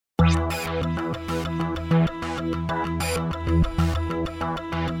Hello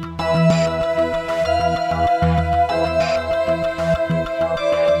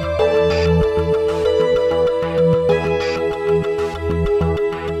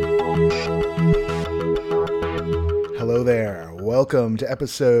there. Welcome to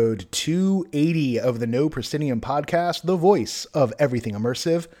episode 280 of the No Proscenium podcast, the voice of everything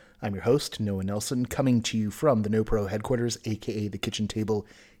immersive. I'm your host, Noah Nelson, coming to you from the No Pro headquarters, aka the kitchen table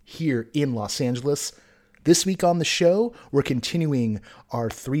here in Los Angeles. This week on the show, we're continuing our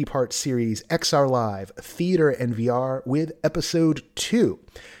three-part series, XR Live, Theater and VR, with episode 2.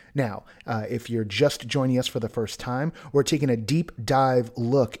 Now, if you're just joining us for the first time, we're taking a deep dive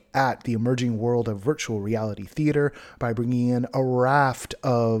look at the emerging world of virtual reality theater by bringing in a raft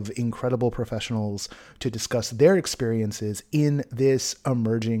of incredible professionals to discuss their experiences in this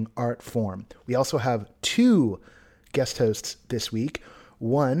emerging art form. We also have 2 guest hosts this week.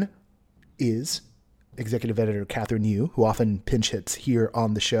 One is executive editor Catherine Yu, who often pinch hits here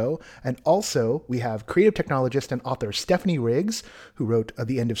on the show. And also we have creative technologist and author Stephanie Riggs, who wrote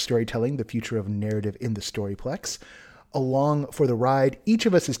The End of Storytelling, The Future of Narrative in the Storyplex. Along for the ride, each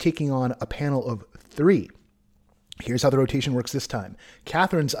of us is taking on a panel of 3. Here's how the rotation works this time.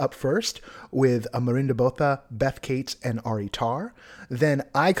 Catherine's up first with Marinda Botha, Beth Cates, and Ari Tar. Then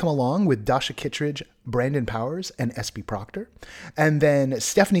I come along with Dasha Kittredge, Brandon Powers, and S.B. Proctor. And then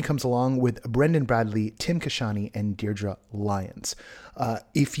Stephanie comes along with Brendan Bradley, Tim Kashani, and Deirdre Lyons.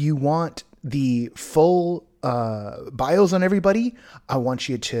 If you want the full bios on everybody, I want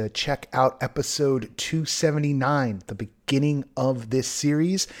you to check out episode 279, the beginning of this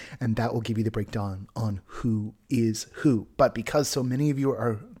series, and that will give you the breakdown on who is who. But because so many of you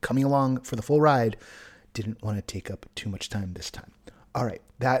are coming along for the full ride, didn't want to take up too much time this time. All right,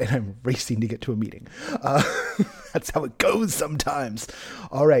 that, and I'm racing to get to a meeting. That's how it goes sometimes.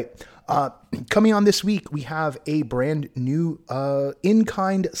 All right, coming on this week, we have a brand new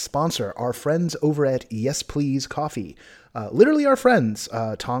in-kind sponsor, our friends over at Yes Please Coffee. Literally our friends.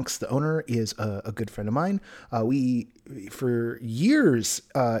 Tonks, the owner, is a good friend of mine. We, for years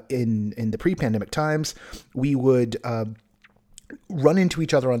in the pre-pandemic times, we would run into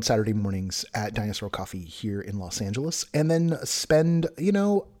each other on Saturday mornings at Dinosaur Coffee here in Los Angeles, and then spend,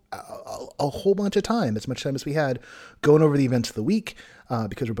 a whole bunch of time, as much time as we had, going over the events of the week,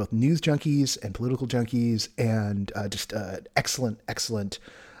 because we're both news junkies and political junkies, and just excellent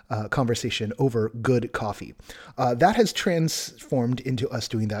conversation over good coffee. That has transformed into us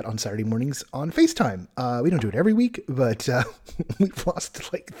doing that on Saturday mornings on FaceTime. We don't do it every week, but we've lost,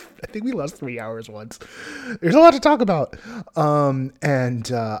 I think we lost 3 hours once. There's a lot to talk about.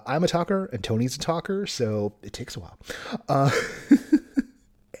 And I'm a talker and Tony's a talker, so it takes a while.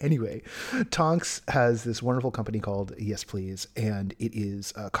 Anyway, Tonks has this wonderful company called Yes Please, and it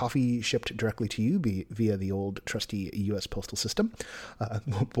is coffee shipped directly to you via the old trusty U.S. postal system.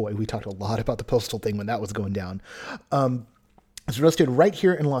 Boy, we talked a lot about the postal thing when that was going down. It's roasted right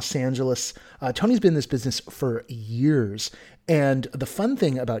here in Los Angeles. Tony's been in this business for years. And the fun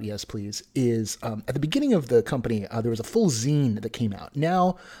thing about Yes Please is at the beginning of the company, there was a full zine that came out.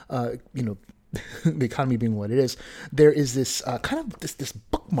 Now, the economy being what it is, there is this this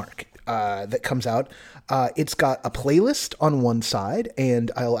bookmark that comes out. It's got a playlist on one side,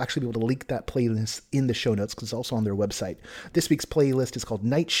 and I'll actually be able to link that playlist in the show notes because it's also on their website. This week's playlist is called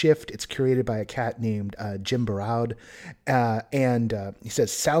Night Shift. It's curated by a cat named Jim Barroud, and he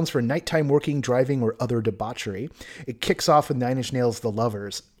says, sounds for nighttime working, driving, or other debauchery. It kicks off with Nine Inch Nails' The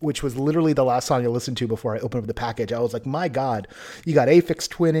Lovers, which was literally the last song I listened to before I opened up the package. I was like, my God, you got Aphex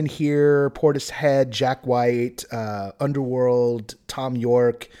Twin in here, Portishead, Jack White, Underworld, Tom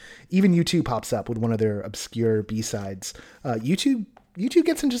York. Even U2 pops up with one of their obscure B-sides. YouTube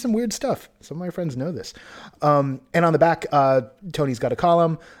gets into some weird stuff. Some of my friends know this. And on the back, Tony's got a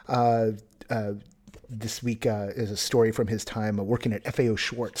column. This week is a story from his time working at FAO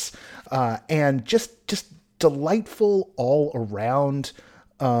Schwartz. And just delightful all around.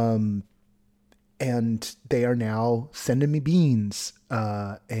 And they are now sending me beans.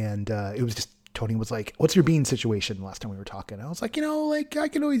 And it was just, Tony was like, what's your bean situation last time we were talking? I was like, I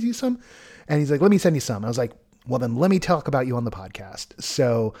can always use some. And he's like, let me send you some. I was like, well, then let me talk about you on the podcast.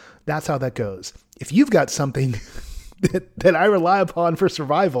 So that's how that goes. If you've got something that I rely upon for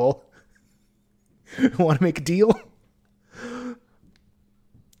survival, want to make a deal?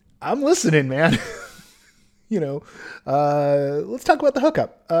 I'm listening, man. Let's talk about the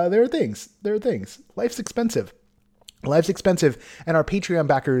hookup. There are things. Life's expensive. Life's expensive, and our Patreon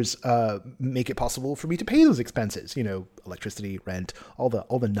backers make it possible for me to pay those expenses. You know, electricity, rent, all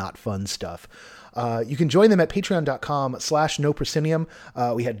the not fun stuff. You can join them at patreon.com/noproscenium.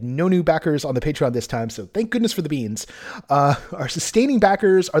 We had no new backers on the Patreon this time, so thank goodness for the beans. Our sustaining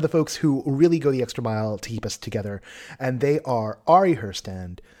backers are the folks who really go the extra mile to keep us together, and they are Ari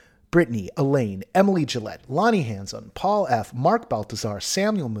Herstand, Brittany, Elaine, Emily Gillette, Lonnie Hanson, Paul F., Mark Baltazar,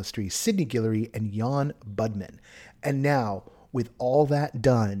 Samuel Mustry, Sydney Guillory, and Jan Budman. And now, with all that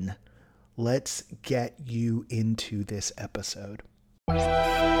done, let's get you into this episode.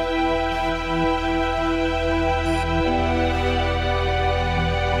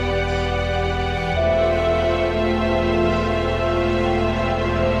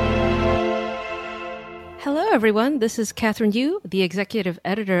 Hello, everyone. This is Catherine Yu, the executive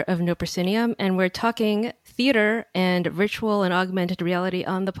editor of No Proscenium, and we're talking theater and virtual and augmented reality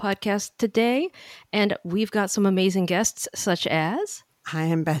on the podcast today. And we've got some amazing guests, such as... Hi,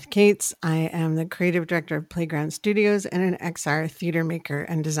 I'm Beth Cates. I am the creative director of Playground Studios and an XR theater maker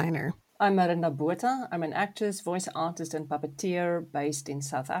and designer. I'm Marinda Botha. I'm an actress, voice artist, and puppeteer based in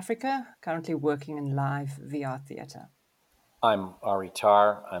South Africa, currently working in live VR theater. I'm Ari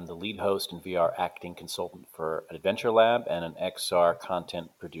Tar. I'm the lead host and VR acting consultant for Adventure Lab and an XR content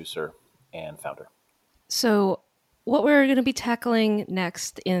producer and founder. So what we're going to be tackling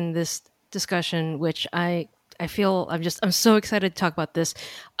next in this discussion, which I feel I'm so excited to talk about this.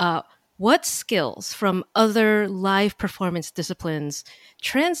 What skills from other live performance disciplines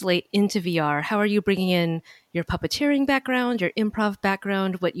translate into VR? How are you bringing in your puppeteering background, your improv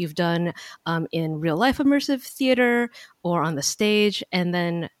background, what you've done in real life immersive theater or on the stage? And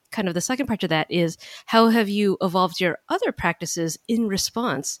then kind of the second part of that is, how have you evolved your other practices in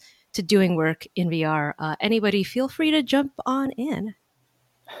response to doing work in VR? Anybody feel free to jump on in.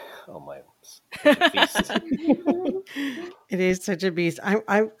 Oh my. It is such a beast.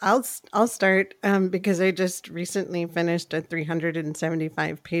 I'll start because I just recently finished a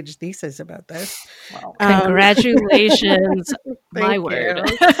 375-page thesis about this. Wow. Congratulations. My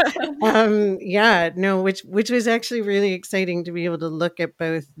word. Which was actually really exciting to be able to look at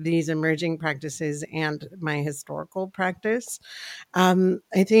both these emerging practices and my historical practice. I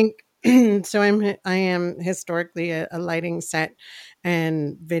think so I am historically a lighting, set,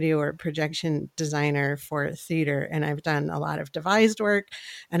 and video or projection designer for theater, and I've done a lot of devised work,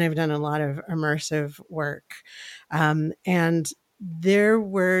 and I've done a lot of immersive work. And there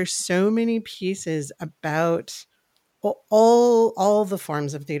were so many pieces about all the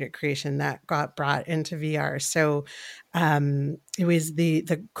forms of theater creation that got brought into VR. So it was the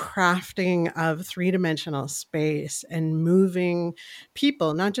crafting of three-dimensional space and moving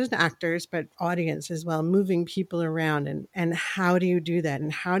people, not just actors, but audience as well, moving people around. And how do you do that?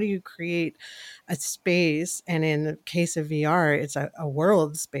 And how do you create a space? And in the case of VR, it's a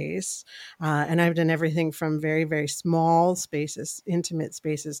world space. And I've done everything from very, very small spaces, intimate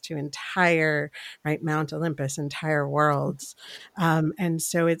spaces, to entire, right, Mount Olympus, entire worlds. And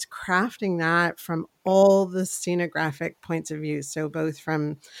so it's crafting that from all the scenographic points of view. So both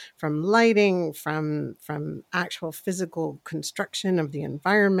from lighting, from actual physical construction of the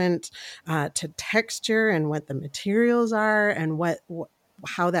environment, to texture and what the materials are, and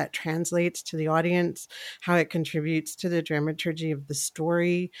how that translates to the audience, how it contributes to the dramaturgy of the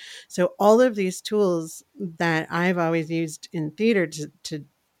story. So all of these tools that I've always used in theater to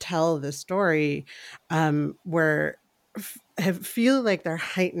tell the story feel like they're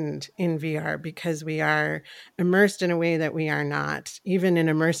heightened in VR, because we are immersed in a way that we are not. Even in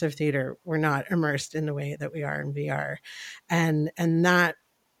immersive theater, we're not immersed in the way that we are in VR. And that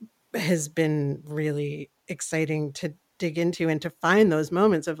has been really exciting to dig into, and to find those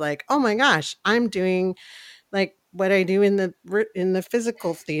moments of like, oh my gosh, I'm doing like what I do in the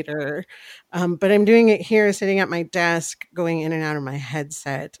physical theater, but I'm doing it here, sitting at my desk, going in and out of my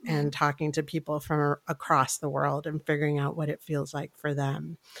headset, and talking to people from across the world and figuring out what it feels like for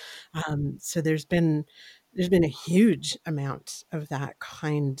them. So there's been a huge amount of that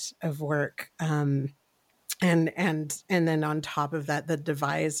kind of work, and then on top of that, the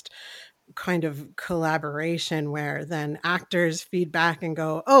devised kind of collaboration where then actors feed back and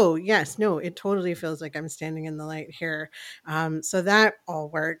go, oh yes, no, it totally feels like I'm standing in the light here. So that all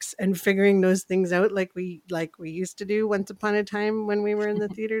works, and figuring those things out like we used to do once upon a time when we were in the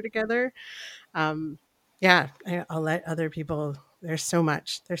theater together. I'll let other people, there's so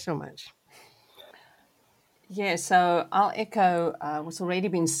much. Yeah, so I'll echo what's already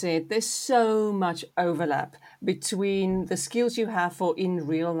been said. There's so much overlap between the skills you have for in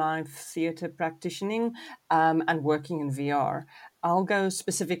real life theater practicing and working in VR. I'll go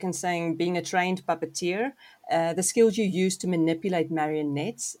specific in saying being a trained puppeteer, the skills you use to manipulate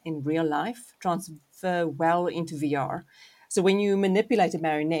marionettes in real life transfer well into VR. So when you manipulate a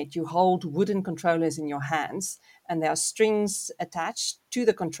marionette, you hold wooden controllers in your hands, and there are strings attached to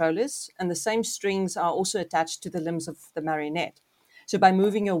the controllers, and the same strings are also attached to the limbs of the marionette. So by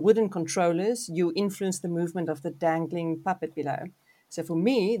moving your wooden controllers, you influence the movement of the dangling puppet below. So for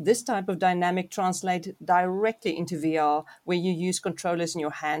me, this type of dynamic translates directly into VR, where you use controllers in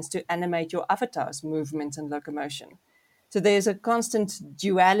your hands to animate your avatar's movements and locomotion. So there's a constant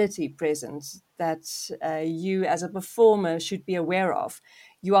duality present that you as a performer should be aware of.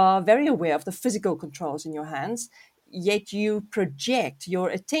 You are very aware of the physical controls in your hands, yet you project your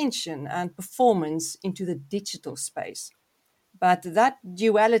attention and performance into the digital space. But that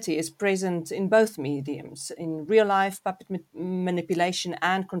duality is present in both mediums, in real life puppet manipulation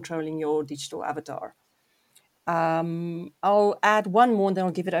and controlling your digital avatar. I'll add one more and then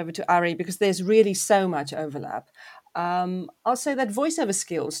I'll give it over to Ari because there's really so much overlap. I'll say that voiceover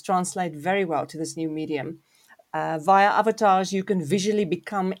skills translate very well to this new medium. Via avatars, you can visually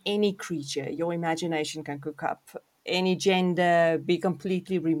become any creature your imagination can cook up. Any gender, be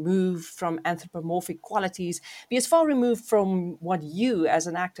completely removed from anthropomorphic qualities, be as far removed from what you as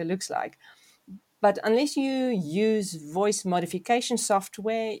an actor looks like. But unless you use voice modification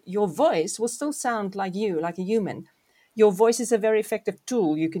software, your voice will still sound like you, like a human. Your voice is a very effective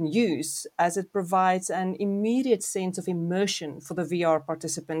tool you can use as it provides an immediate sense of immersion for the VR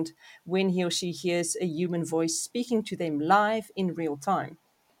participant when he or she hears a human voice speaking to them live in real time.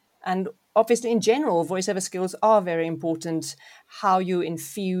 And obviously, in general, voiceover skills are very important. How you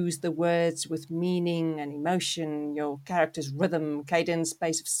infuse the words with meaning and emotion, your character's rhythm, cadence,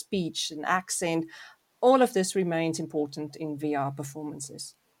 pace of speech, and accent, all of this remains important in VR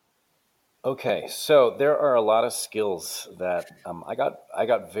performances. Okay, so there are a lot of skills that I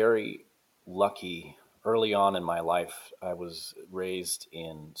got very lucky early on in my life. I was raised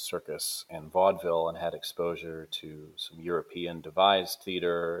in circus and vaudeville and had exposure to some European devised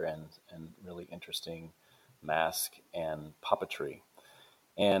theater and really interesting mask and puppetry.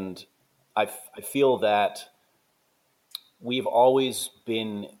 And I feel that we've always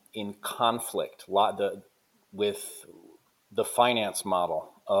been in conflict with the finance model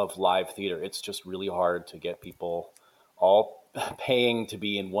of live theater. It's just really hard to get people all paying to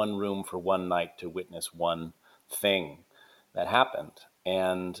be in one room for one night to witness one thing that happened.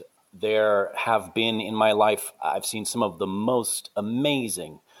 And there have been in my life, I've seen some of the most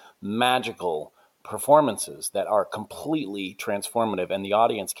amazing, magical performances that are completely transformative, and the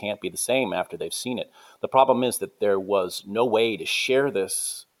audience can't be the same after they've seen it. The problem is that there was no way to share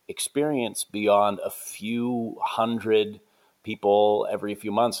this experience beyond a few hundred people every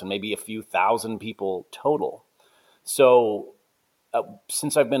few months and maybe a few thousand people total. So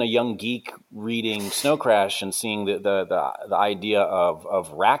since I've been a young geek reading Snow Crash and seeing the idea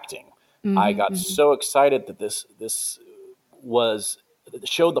of racting, I got so excited that this was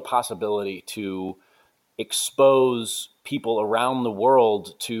showed the possibility to expose people around the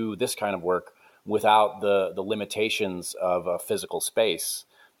world to this kind of work without the limitations of a physical space.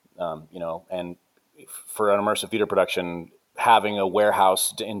 And for an immersive theater production, having a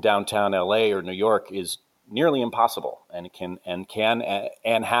warehouse in downtown LA or New York is nearly impossible, and can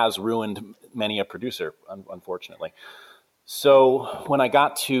has ruined many a producer, unfortunately. So when I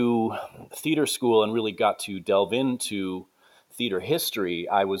got to theater school and really got to delve into theater history,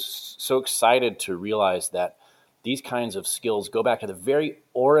 I was so excited to realize that these kinds of skills go back to the very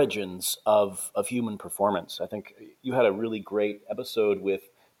origins of human performance. I think you had a really great episode with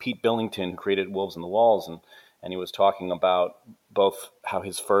Pete Billington, who created Wolves on the Walls, and he was talking about both how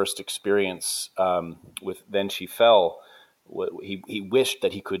his first experience with Then She Fell, he wished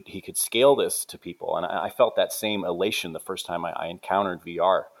that he could scale this to people, and I felt that same elation the first time I encountered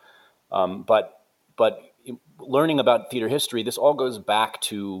VR. But learning about theater history, this all goes back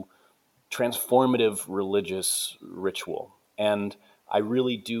to transformative religious ritual, and I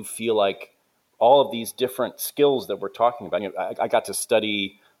really do feel like all of these different skills that we're talking about. I got to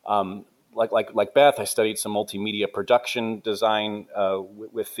study. Like Beth, I studied some multimedia production design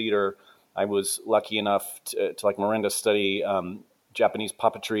with theater. I was lucky enough to like Miranda, study Japanese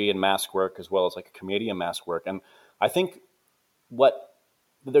puppetry and mask work, as well as like comedian mask work. And I think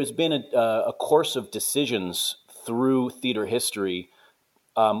there's been a course of decisions through theater history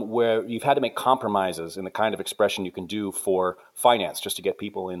where you've had to make compromises in the kind of expression you can do for finance just to get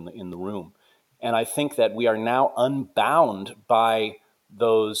people in the room. And I think that we are now unbound by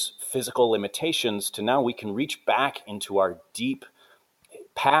those physical limitations to now we can reach back into our deep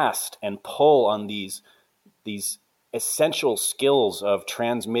past and pull on these essential skills of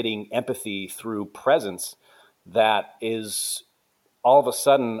transmitting empathy through presence that is all of a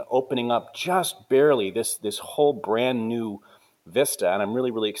sudden opening up just barely this whole brand new vista. And I'm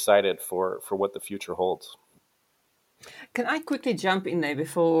really, really excited for what the future holds. Can I quickly jump in there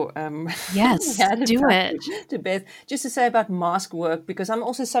before Yes, we hand it do back it. to Beth? Just to say about mask work, because I'm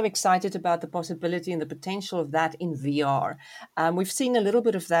also so excited about the possibility and the potential of that in VR. We've seen a little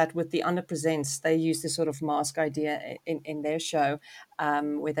bit of that with the Underpresents. They use this sort of mask idea in their show,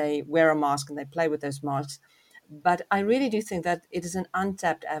 where they wear a mask and they play with those masks. But I really do think that it is an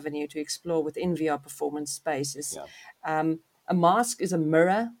untapped avenue to explore within VR performance spaces. Yeah. A mask is a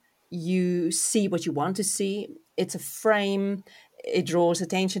mirror. You see what you want to see. It's a frame. It draws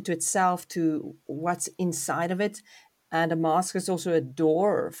attention to itself, to what's inside of it. And a mask is also a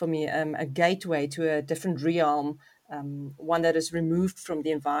door for me, a gateway to a different realm, one that is removed from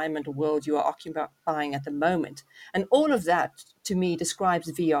the environment or world you are occupying at the moment. And all of that, to me,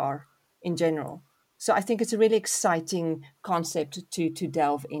 describes VR in general. So I think it's a really exciting concept to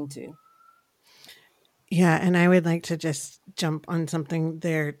delve into. Yeah, and I would like to just jump on something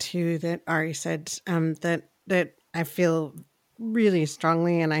there too that Ari said, that I feel really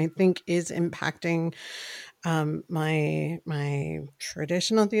strongly, and I think is impacting my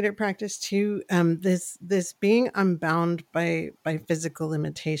traditional theater practice too. This being unbound by physical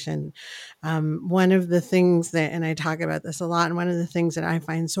limitation. One of the things that, and I talk about this a lot, and one of the things that I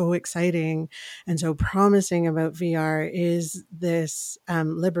find so exciting and so promising about VR is this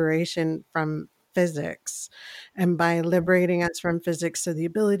liberation from physics. And by liberating us from physics, so the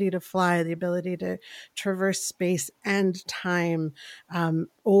ability to fly, the ability to traverse space and time,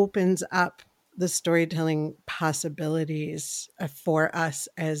 opens up the storytelling possibilities for us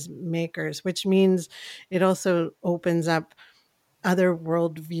as makers, which means it also opens up other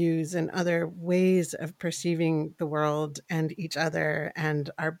worldviews and other ways of perceiving the world and each other and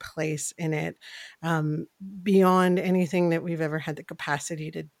our place in it, beyond anything that we've ever had the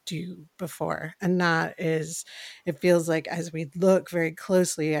capacity to do before. And that is, it feels like, as we look very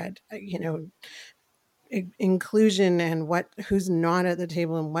closely at, inclusion and who's not at the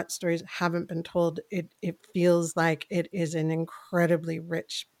table and what stories haven't been told, it feels like it is an incredibly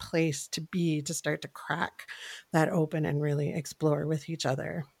rich place to be, to start to crack that open and really explore with each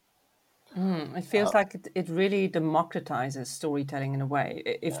other. It feels like it really democratizes storytelling in a way.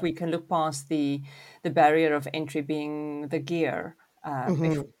 If we can look past the barrier of entry being the gear,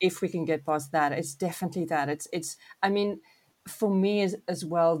 if we can get past that, it's definitely that. It's. I mean, for me as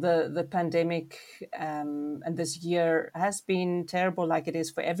well, the pandemic and this year has been terrible, like it is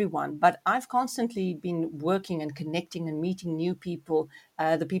for everyone. But I've constantly been working and connecting and meeting new people.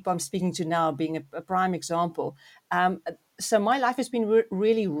 The people I'm speaking to now being a prime example. So my life has been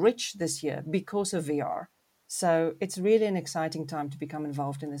really rich this year because of VR. So it's really an exciting time to become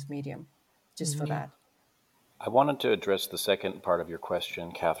involved in this medium, just for that. I wanted to address the second part of your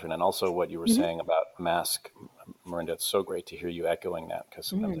question, Catherine, and also what you were saying about mask. Miranda, it's so great to hear you echoing that, because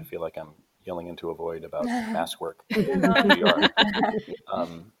sometimes I feel like I'm yelling into a void about mask work in VR.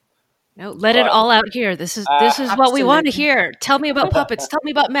 No, let it But- all out here. This is what we want to hear. Tell me about puppets. Tell me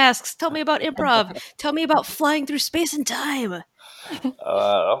about masks. Tell me about improv. Tell me about flying through space and time.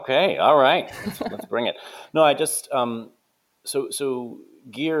 Okay, all right, let's bring it. No, I just so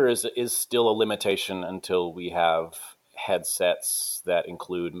gear is still a limitation until we have headsets that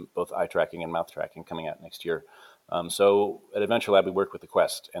include both eye tracking and mouth tracking coming out next year. So at Adventure Lab, we work with the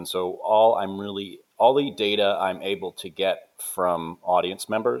Quest, and so all the data I'm able to get from audience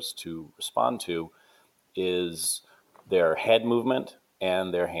members to respond to is their head movement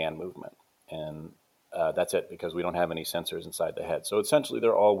and their hand movement, and that's it, because we don't have any sensors inside the head. So essentially,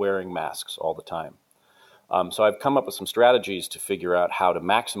 they're all wearing masks all the time. So I've come up with some strategies to figure out how to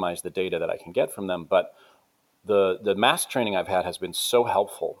maximize the data that I can get from them. But the mask training I've had has been so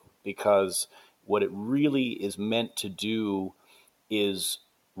helpful, because what it really is meant to do is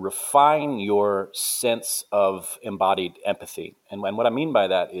refine your sense of embodied empathy. And what I mean by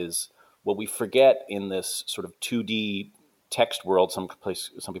that is, what we forget in this sort of 2D text world, some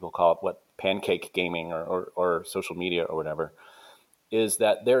people call it pancake gaming or social media or whatever, is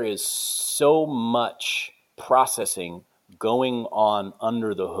that there is so much processing going on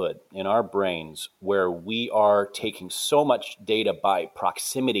under the hood in our brains, where we are taking so much data by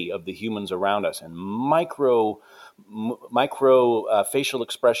proximity of the humans around us, and micro facial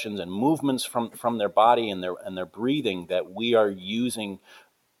expressions and movements from their body and their breathing, that we are using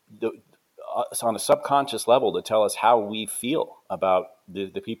on a subconscious level to tell us how we feel about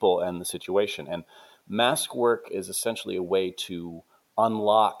the people and the situation. And mask work is essentially a way to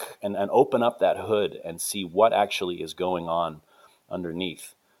unlock and open up that hood and see what actually is going on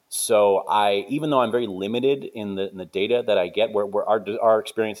underneath. So even though I'm very limited in the data that I get, where our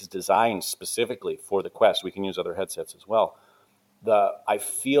experience is designed specifically for the Quest, we can use other headsets as well. I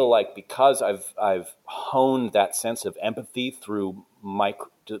feel like because I've honed that sense of empathy through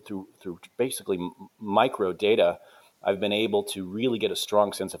basically micro data, I've been able to really get a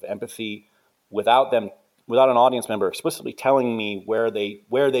strong sense of empathy without an audience member explicitly telling me where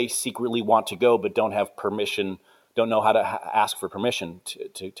they secretly want to go but don't have permission, don't know how to ask for permission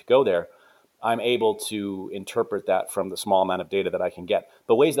to go there. I'm able to interpret that from the small amount of data that I can get.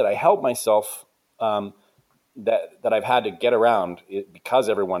 But ways that I help myself that I've had to get around because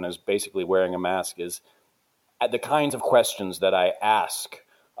everyone is basically wearing a mask is the kinds of questions that I ask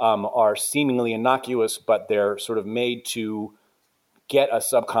are seemingly innocuous, but they're sort of made to get a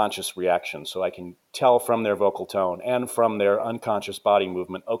subconscious reaction. So I can tell from their vocal tone and from their unconscious body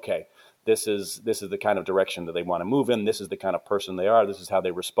movement, okay, this is the kind of direction that they want to move in. This is the kind of person they are. This is how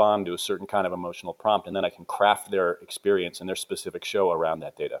they respond to a certain kind of emotional prompt. And then I can craft their experience and their specific show around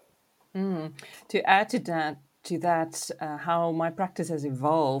that data. To add to that, how my practice has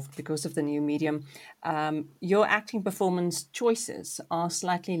evolved because of the new medium, your acting performance choices are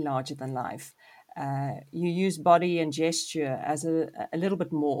slightly larger than life. You use body and gesture as a little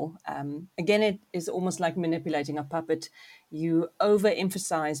bit more. Again, it is almost like manipulating a puppet. You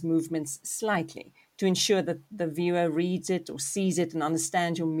overemphasize movements slightly to ensure that the viewer reads it or sees it and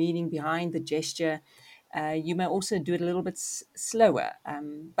understands your meaning behind the gesture. You may also do it a little bit slower,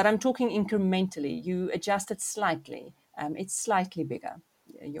 but I'm talking incrementally. You adjust it slightly. It's slightly bigger,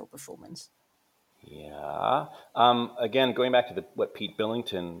 your performance. Yeah. Again, going back to what Pete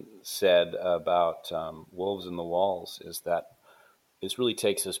Billington said about Wolves in the Walls, is that this really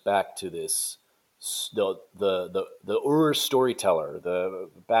takes us back to this the Ur storyteller, the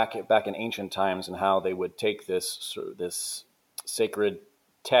back in ancient times, and how they would take this sacred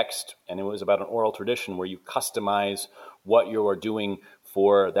text, and it was about an oral tradition where you customize what you are doing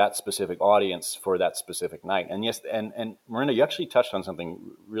for that specific audience for that specific night. And yes, and Miranda, you actually touched on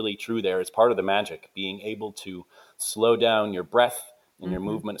something really true there. It's part of the magic, being able to slow down your breath and your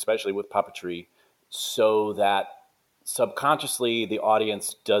movement, especially with puppetry, so that subconsciously the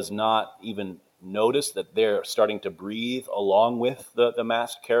audience does not even notice that they're starting to breathe along with the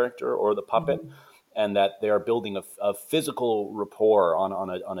masked character or the puppet, and that they are building a physical rapport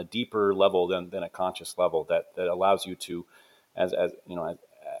on a deeper level than a conscious level that allows you to, as you know,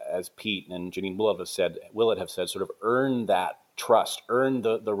 as Pete and Janine Willett have said, sort of earn that trust, earn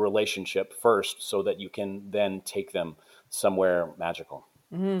the relationship first, so that you can then take them somewhere magical.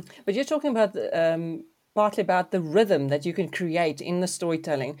 But you're talking about partly about the rhythm that you can create in the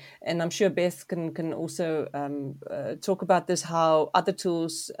storytelling, and I'm sure Beth can also talk about this, how other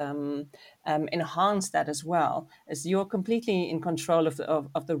tools enhance that as well. As you're completely in control of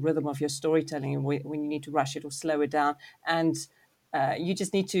the rhythm of your storytelling when you need to rush it or slow it down, and you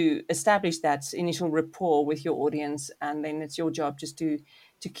just need to establish that initial rapport with your audience, and then it's your job just to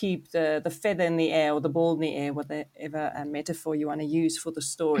keep the feather in the air or the ball in the air, whatever metaphor you want to use for the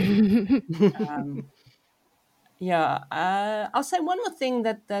story. I'll say one more thing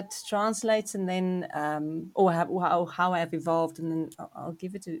that translates, and then how I've evolved, and then I'll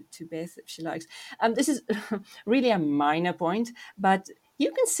give it to Beth if she likes. This is really a minor point, but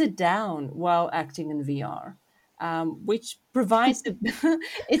you can sit down while acting in VR. Which provides it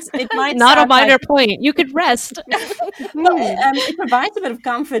might Not a sound minor like, point. You could rest. it provides a bit of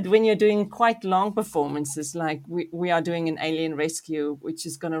comfort when you're doing quite long performances, like we are doing an Alien Rescue, which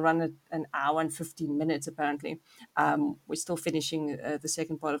is going to run at an hour and 15 minutes, apparently. We're still finishing the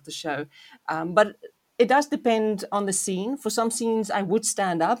second part of the show. But it does depend on the scene. For some scenes, I would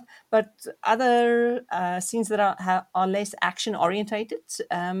stand up, but other scenes that are less action orientated,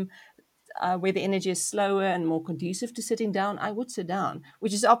 where the energy is slower and more conducive to sitting down, I would sit down,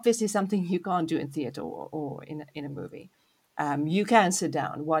 which is obviously something you can't do in theater or in a movie. You can sit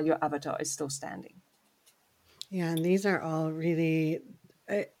down while your avatar is still standing. Yeah, and these are all really,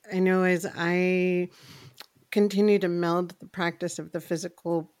 I know as I continue to meld the practice of the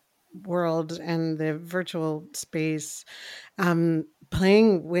physical world and the virtual space,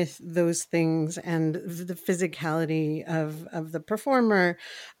 playing with those things and the physicality of the performer,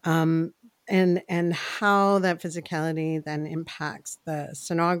 and how that physicality then impacts the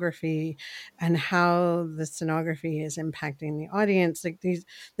scenography, and how the scenography is impacting the audience. Like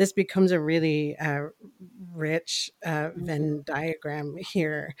this becomes a really rich Venn diagram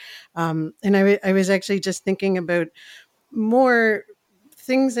here. And I was actually just thinking about more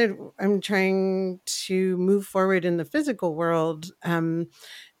things that I'm trying to move forward in the physical world.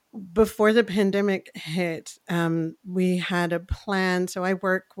 Before the pandemic hit, we had a plan. So I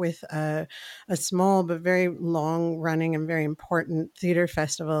work with a small but very long running and very important theater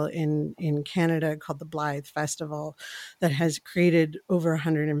festival in Canada called the Blythe Festival, that has created over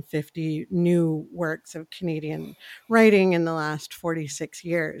 150 new works of Canadian writing in the last 46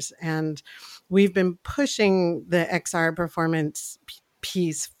 years. And we've been pushing the XR performance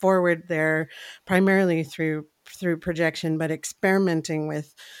piece forward there, primarily through projection, but experimenting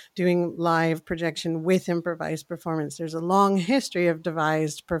with doing live projection with improvised performance. There's a long history of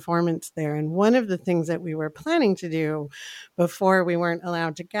devised performance there. And one of the things that we were planning to do before we weren't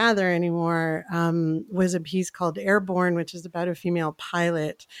allowed to gather anymore was a piece called Airborne, which is about a female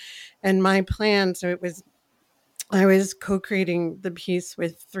pilot. And my plan, I was co-creating the piece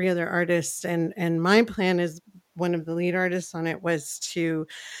with 3 other artists, and my plan as one of the lead artists on it was to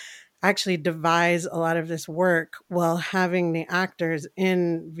actually devise a lot of this work while having the actors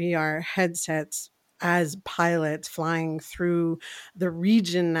in VR headsets as pilots flying through the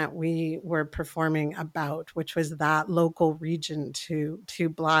region that we were performing about, which was that local region to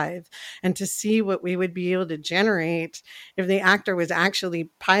Blythe, and to see what we would be able to generate if the actor was actually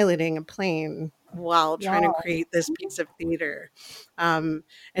piloting a plane while trying to create this piece of theater. And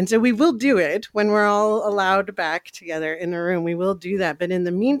so we will do it when we're all allowed back together in a room. We will do that. But in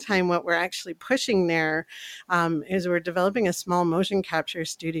the meantime, what we're actually pushing there is we're developing a small motion capture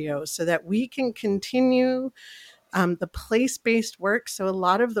studio so that we can continue the place-based work. So a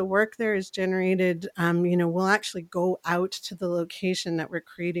lot of the work there is generated, we'll actually go out to the location that we're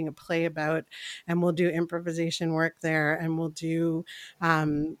creating a play about, and we'll do improvisation work there, and we'll do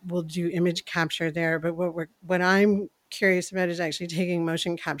image capture there. But what I'm curious about is actually taking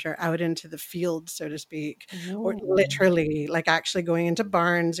motion capture out into the field, so to speak, or literally like actually going into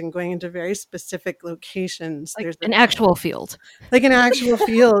barns and going into very specific locations. Like an actual field. Like an actual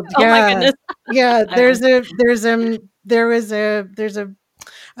field. Oh my goodness. Yeah. There's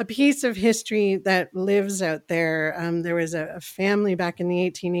a piece of history that lives out there. There was a family back in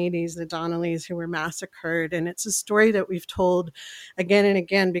the 1880s, the Donnellys, who were massacred. And it's a story that we've told again and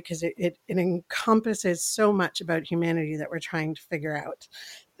again because it encompasses so much about humanity that we're trying to figure out.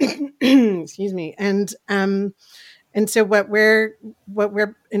 Excuse me. And so what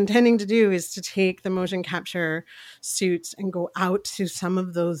we're intending to do is to take the motion capture suits and go out to some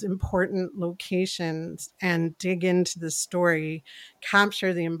of those important locations and dig into the story,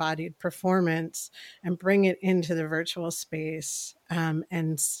 capture the embodied performance, and bring it into the virtual space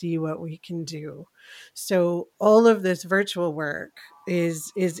and see what we can do. So all of this virtual work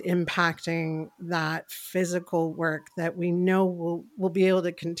is impacting that physical work that we know will be able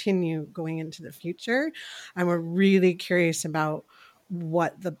to continue going into the future. And we're really curious about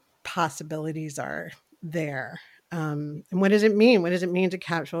what the possibilities are there. And what does it mean? What does it mean to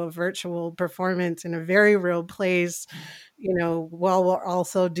capture a virtual performance in a very real place? While we'll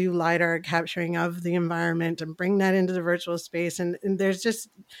also do LiDAR capturing of the environment and bring that into the virtual space. And there's just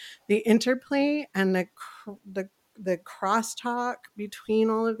the interplay and the crosstalk between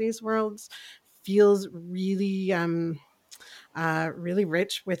all of these worlds feels really, really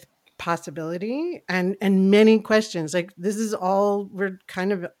rich with possibility and many questions. Like we're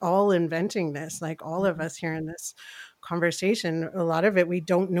kind of all inventing this, like all of us here in this conversation. A lot of it we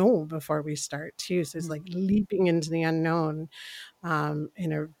don't know before we start too. So it's like leaping into the unknown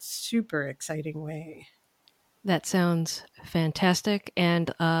in a super exciting way. That sounds fantastic and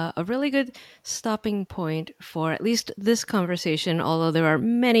a really good stopping point for at least this conversation, although there are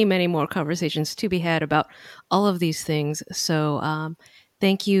many, many more conversations to be had about all of these things. So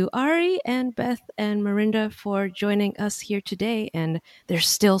thank you, Ari and Beth and Marinda, for joining us here today. And there's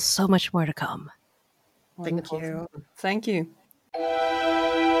still so much more to come. Thank you. Thank you.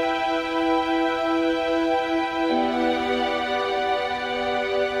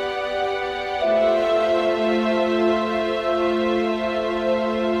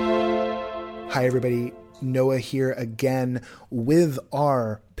 Hi, everybody. Noah here again with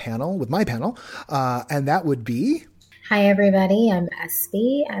my panel, and that would be... Hi, everybody. I'm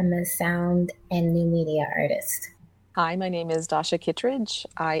Espy. I'm a sound and new media artist. Hi, my name is Dasha Kittredge.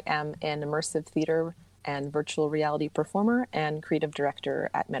 I am an immersive theater and virtual reality performer and creative director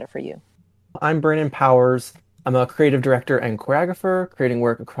at Meta4U. I'm Brandon Powers. I'm a creative director and choreographer, creating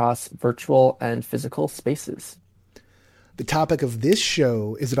work across virtual and physical spaces. The topic of this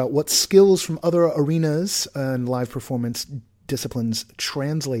show is about what skills from other arenas and live performance disciplines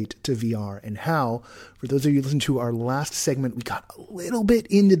translate to VR, and how, for those of you who listened to our last segment, we got a little bit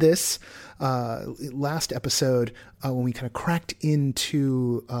into this last episode when we kind of cracked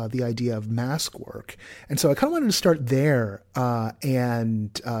into the idea of mask work. And so I kind of wanted to start there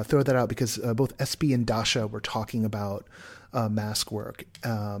and throw that out because both SB and Dasha were talking about mask work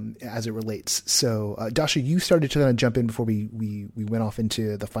as it relates. So Dasha, you started to kind of jump in before we went off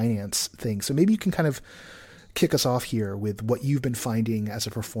into the finance thing. So maybe you can kind of kick us off here with what you've been finding as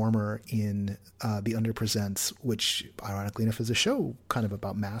a performer in The Underpresents, which ironically enough is a show kind of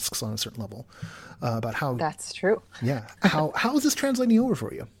about masks on a certain level, about how... That's true. Yeah. How is this translating over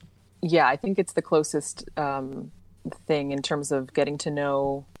for you? Yeah, I think it's the closest thing in terms of getting to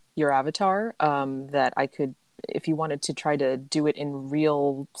know your avatar that I could, if you wanted to try to do it in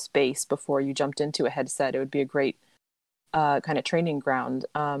real space before you jumped into a headset, it would be a great kind of training ground.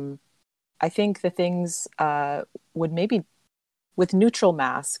 I think the things would maybe, with neutral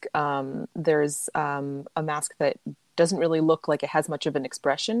mask, there's a mask that doesn't really look like it has much of an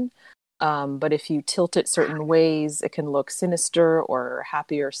expression. But if you tilt it certain ways, it can look sinister or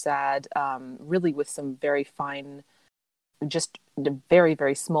happy or sad, really with some very fine, just very,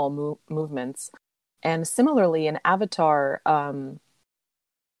 very small movements. And similarly, in Avatar,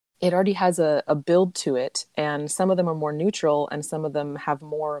 it already has a build to it, and some of them are more neutral, and some of them have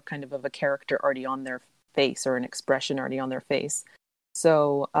more kind of a character already on their face or an expression already on their face.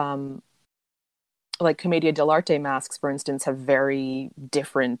 So, like Commedia dell'arte masks, for instance, have very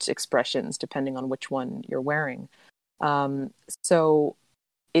different expressions depending on which one you're wearing. So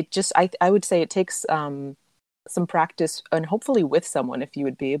it just, I would say it takes some practice, and hopefully with someone, if you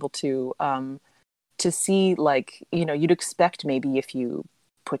would be able to see, like, you know, you'd expect maybe if you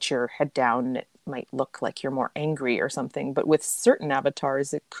put your head down, it might look like you're more angry or something. But with certain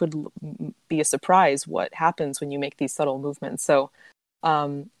avatars, it could be a surprise what happens when you make these subtle movements. So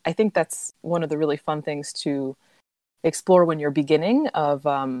I think that's one of the really fun things to explore when you're beginning, of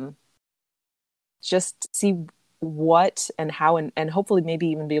just see what and how, and hopefully maybe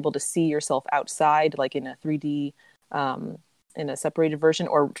even be able to see yourself outside, like in a 3D, in a separated version,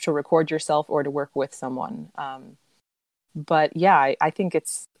 or to record yourself or to work with someone. But yeah, I think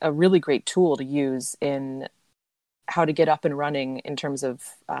it's a really great tool to use in how to get up and running in terms of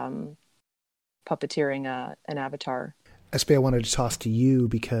puppeteering an avatar. Espe, I wanted to toss to you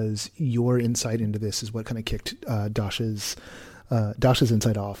because your insight into this is what kind of kicked Dasha's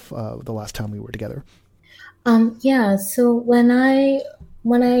insight off the last time we were together. Yeah, so when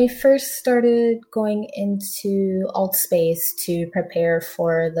I first started going into Altspace to prepare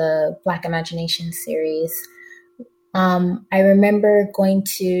for the Black Imagination series, I remember going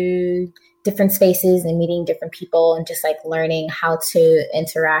to different spaces and meeting different people and just like learning how to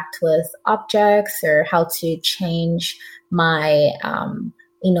interact with objects or how to change my,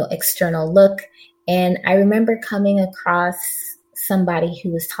 external look. And I remember coming across somebody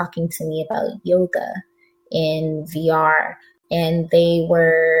who was talking to me about yoga in VR, and they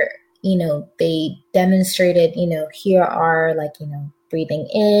were, they demonstrated, here are like, breathing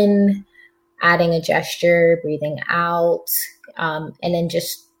in, adding a gesture, breathing out, and then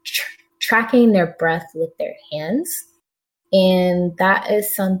just tracking their breath with their hands. And that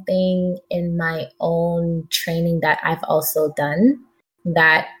is something in my own training that I've also done,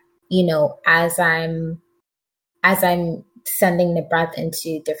 that, as I'm sending the breath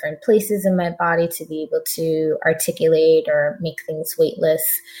into different places in my body to be able to articulate or make things weightless.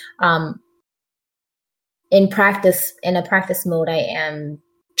 In a practice mode, I am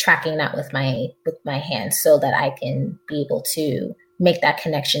tracking that with my hands so that I can be able to make that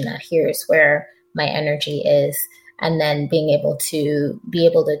connection that here's where my energy is, and then being able to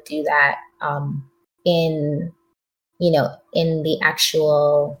do that in the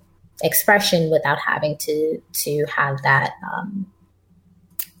actual expression without having to have that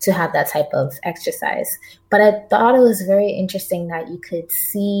type of exercise. But I thought it was very interesting that you could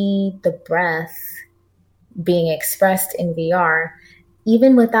see the breath being expressed in VR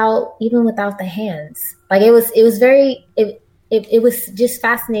even without the hands. Like it was just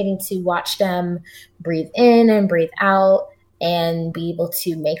fascinating to watch them breathe in and breathe out and be able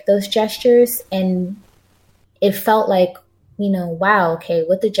to make those gestures. And it felt like, wow, okay,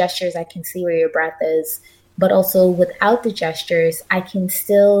 with the gestures, I can see where your breath is, but also without the gestures, I can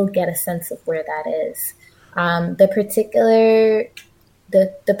still get a sense of where that is. The particular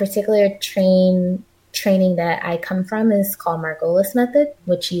training that I come from is called Margolis method,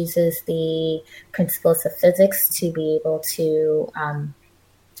 which uses the principles of physics to be able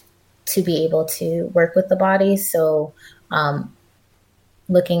to work with the body. So,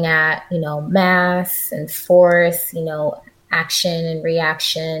 looking at, mass and force, action and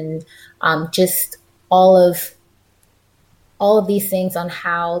reaction, just all of these things on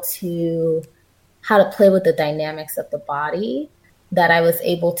how to play with the dynamics of the body, that I was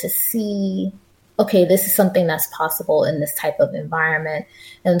able to see, okay, this is something that's possible in this type of environment.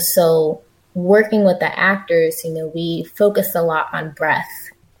 And so working with the actors, we focused a lot on breath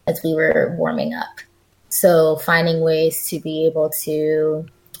as we were warming up. So finding ways to be able to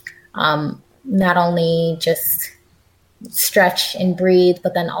not only just stretch and breathe,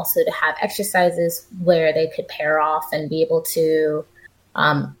 but then also to have exercises where they could pair off and be able to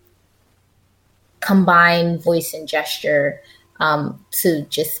combine voice and gesture to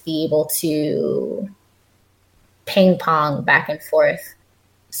just be able to ping pong back and forth.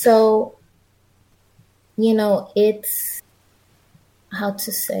 So, it's how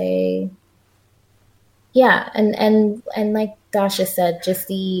to say, yeah. And like Dasha said, just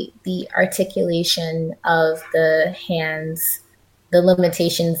the articulation of the hands, the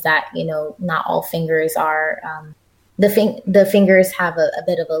limitations that, not all fingers are, the fingers have a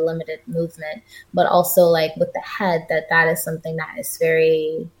bit of a limited movement, but also like with the head, that is something that is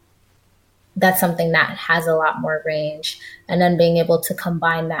that's something that has a lot more range. And then being able to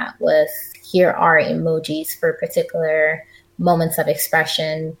combine that with, here are emojis for particular moments of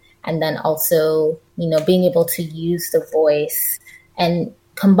expression. And then also, being able to use the voice and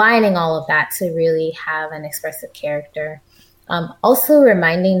combining all of that to really have an expressive character. Also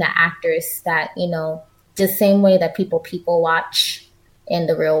reminding the actors that, the same way that people watch in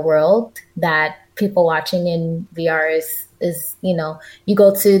the real world, that people watching in VR is, you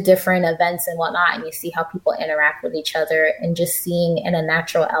go to different events and whatnot, and you see how people interact with each other, and just seeing in a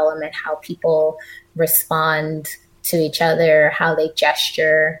natural element how people respond to each other, how they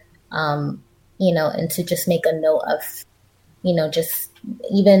gesture, and to just make a note of, just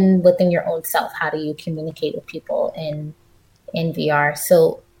even within your own self, how do you communicate with people in VR?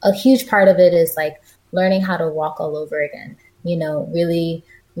 So a huge part of it is like learning how to walk all over again, really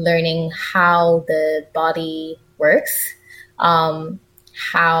learning how the body works,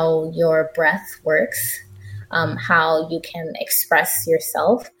 how your breath works, how you can express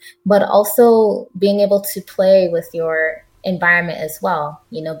yourself, but also being able to play with your environment as well,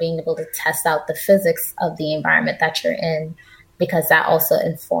 being able to test out the physics of the environment that you're in, because that also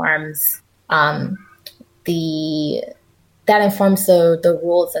informs the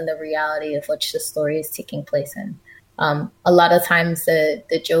rules and the reality of which the story is taking place in. A lot of times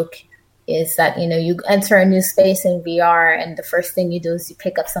the joke is that, you enter a new space in VR and the first thing you do is you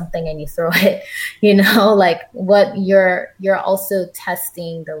pick up something and you throw it, like what you're also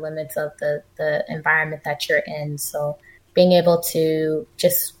testing the limits of the environment that you're in. So being able to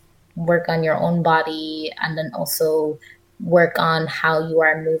just work on your own body and then also work on how you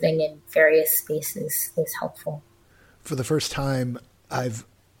are moving in various spaces is helpful. For the first time, I'm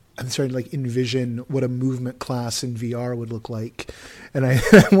starting to like envision what a movement class in VR would look like. And I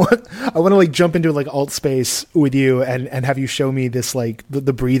want to like jump into like alt space with you and have you show me this, like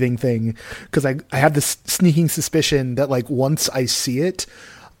the breathing thing. Cause I have this sneaking suspicion that like once I see it,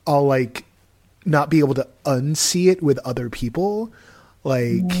 I'll like not be able to unsee it with other people.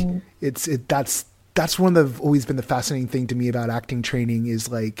 Like that's one of the always been the fascinating thing to me about acting training is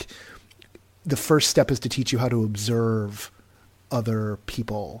like the first step is to teach you how to observe other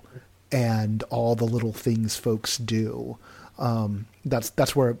people and all the little things folks do.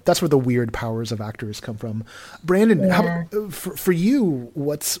 That's where the weird powers of actors come from. Brandon, for you,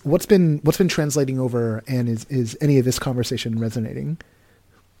 what's been translating over, and is any of this conversation resonating?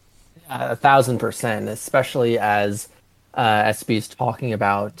 1,000%, especially as SB's talking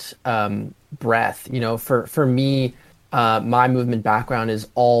about breath. For me, my movement background is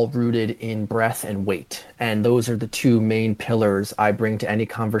all rooted in breath and weight. And those are the two main pillars I bring to any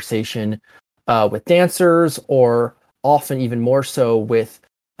conversation with dancers, or often even more so with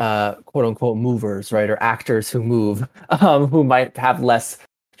quote unquote movers, right? Or actors who move, who might have less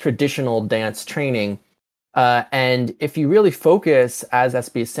traditional dance training. And if you really focus, as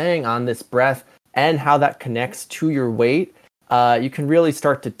SB is saying, on this breath and how that connects to your weight, you can really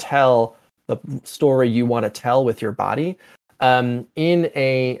start to tell the story you want to tell with your body. In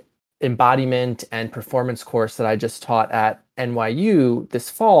a embodiment and performance course that I just taught at NYU this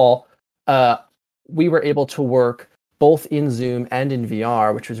fall, we were able to work both in Zoom and in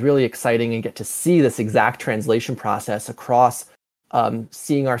VR, which was really exciting, and get to see this exact translation process across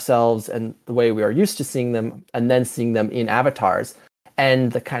seeing ourselves and the way we are used to seeing them, and then seeing them in avatars.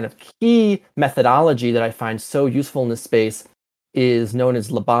 And the kind of key methodology that I find so useful in this space is known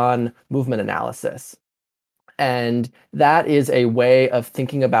as Laban movement analysis. And that is a way of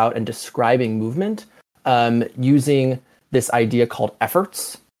thinking about and describing movement using this idea called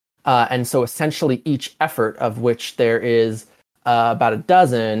efforts. And so essentially each effort, of which there is about a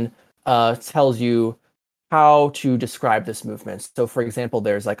dozen, tells you how to describe this movement. So for example,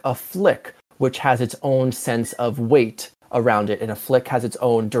 there's like a flick, which has its own sense of weight around it, and a flick has its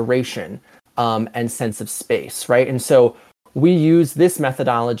own duration and sense of space, right? And so we use this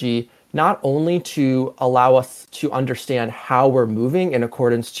methodology not only to allow us to understand how we're moving in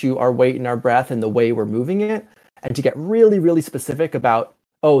accordance to our weight and our breath and the way we're moving it, and to get really, really specific about,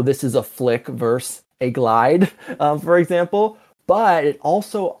 oh, this is a flick versus a glide, for example, but it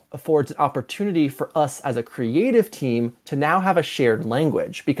also affords an opportunity for us as a creative team to now have a shared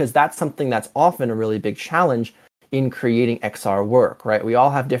language, because that's something that's often a really big challenge in creating XR work, right? We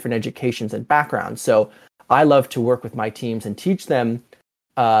all have different educations and backgrounds. So I love to work with my teams and teach them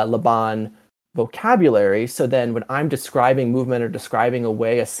Laban vocabulary. So then when I'm describing movement or describing a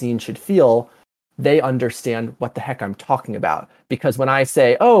way a scene should feel, they understand what the heck I'm talking about. Because when I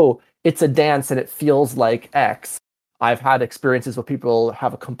say, oh, it's a dance and it feels like X, I've had experiences where people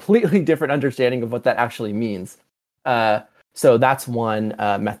have a completely different understanding of what that actually means. So that's one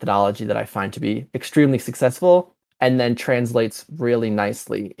methodology that I find to be extremely successful and then translates really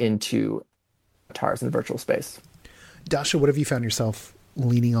nicely into avatars in the virtual space. Dasha, what have you found yourself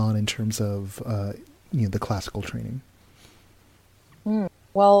leaning on in terms of the classical training?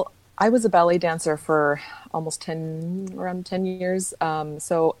 Well, I was a ballet dancer for almost around 10 years.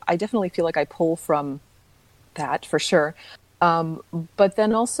 So I definitely feel like I pull from that for sure. But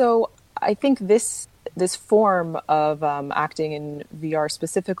then also, I think this form of acting in VR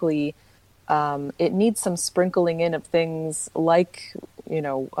specifically, it needs some sprinkling in of things like,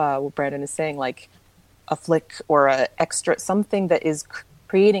 what Brandon is saying, like a flick or a extra, something that is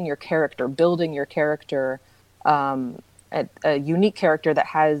creating your character, building your character, a unique character that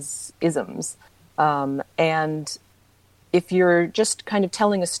has isms. And if you're just kind of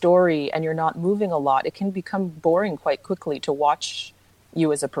telling a story and you're not moving a lot, it can become boring quite quickly to watch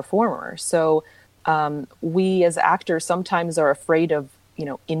you as a performer. So we as actors sometimes are afraid of,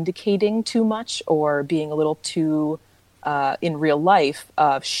 indicating too much or being a little too, in real life,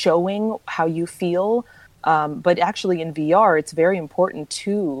 showing how you feel. But actually in VR, it's very important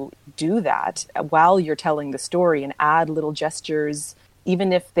to do that while you're telling the story and add little gestures,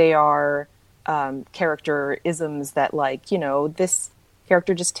 even if they are character isms that, like, this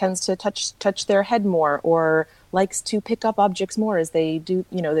character just tends to touch their head more or likes to pick up objects more as they do,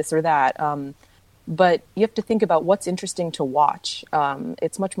 this or that. But you have to think about what's interesting to watch.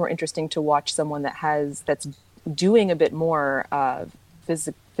 It's much more interesting to watch someone that's doing a bit more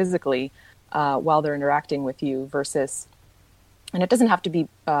physically while they're interacting with you versus, and it doesn't have to be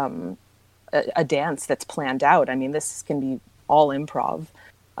a dance that's planned out. I mean, this can be all improv.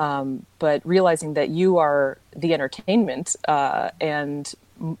 But realizing that you are the entertainment, and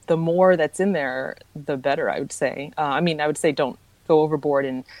the more that's in there, the better, I would say. I would say don't go overboard,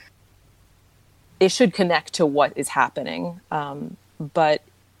 and it should connect to what is happening. But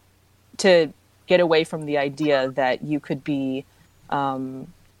to get away from the idea that you could be,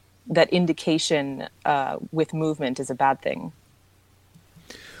 that indication with movement is a bad thing.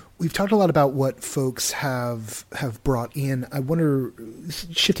 We've talked a lot about what folks have brought in. I wonder,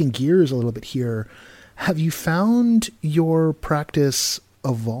 shifting gears a little bit here, have you found your practice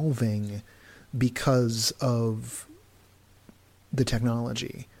evolving because of the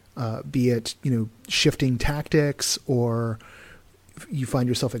technology? Be it, shifting tactics, or you find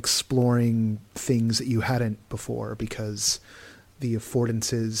yourself exploring things that you hadn't before because the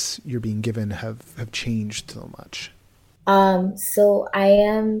affordances you're being given have changed so much? So I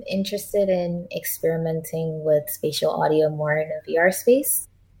am interested in experimenting with spatial audio more in a VR space,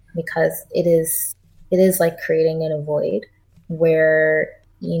 because it is like creating in a void where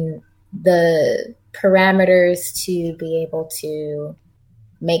the parameters to be able to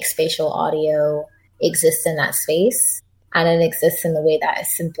make spatial audio exist in that space, and it exists in a way that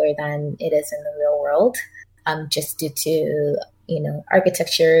is simpler than it is in the real world, just due to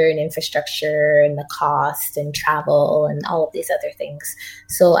architecture and infrastructure and the cost and travel and all of these other things.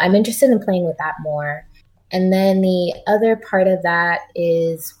 So I'm interested in playing with that more. And then the other part of that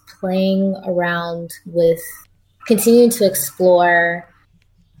is playing around with continuing to explore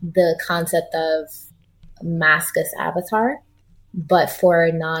the concept of maskless avatar, but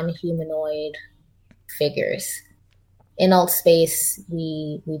for non-humanoid figures. In alt space,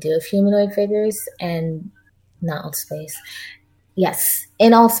 we do have humanoid figures, and not alt space. Yes,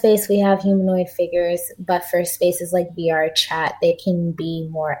 in all space we have humanoid figures, but for spaces like VR chat, they can be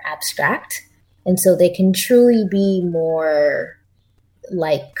more abstract. And so they can truly be more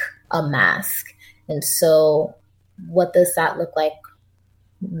like a mask. And so what does that look like?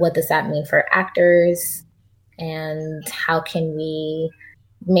 What does that mean for actors? And how can we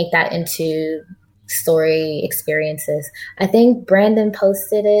make that into story experiences? I think Brandon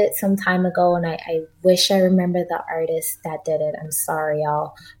posted it some time ago, and I wish I remember the artist that did it. I'm sorry,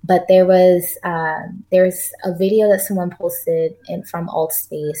 y'all. But there's a video that someone posted from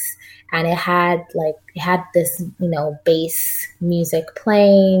Altspace, and it had this, bass music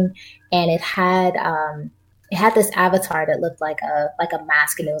playing, and it had this avatar that looked like a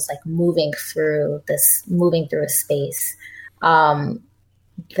mask, and it was like moving through a space.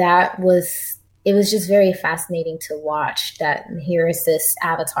 It was just very fascinating to watch that here is this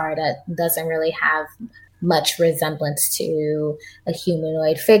avatar that doesn't really have much resemblance to a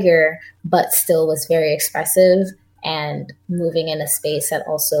humanoid figure, but still was very expressive and moving in a space that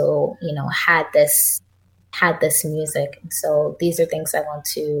also, had this music. So these are things I want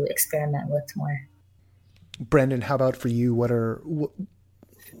to experiment with more. Brandon, how about for you?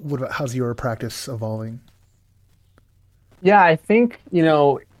 How's your practice evolving? Yeah, I think,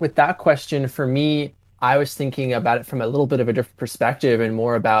 with that question, for me, I was thinking about it from a little bit of a different perspective and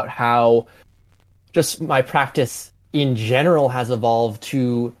more about how just my practice in general has evolved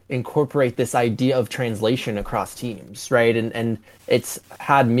to incorporate this idea of translation across teams, right? And it's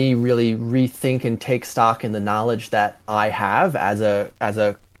had me really rethink and take stock in the knowledge that I have as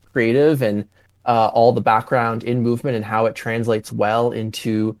a creative and all the background in movement and how it translates well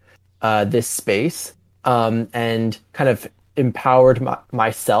into this space. And kind of empowered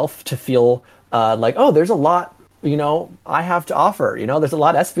myself to feel like, oh, there's a lot, I have to offer. There's a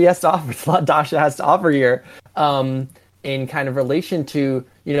lot SBS to offer. There's a lot Dasha has to offer here in kind of relation to,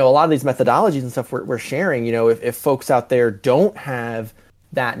 a lot of these methodologies and stuff we're sharing. If folks out there don't have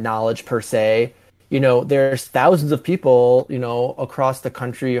that knowledge per se, there's thousands of people, across the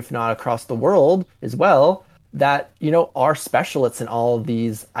country, if not across the world as well, that, are specialists in all of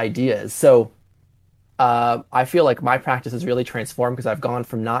these ideas. So I feel like my practice has really transformed because I've gone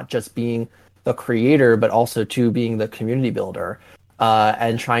from not just being the creator, but also to being the community builder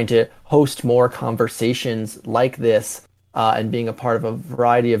and trying to host more conversations like this and being a part of a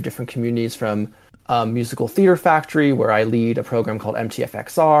variety of different communities, from Musical Theater Factory, where I lead a program called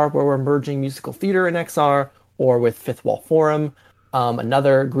MTFXR, where we're merging musical theater and XR, or with Fifth Wall Forum,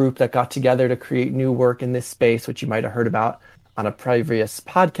 another group that got together to create new work in this space, which you might have heard about on a previous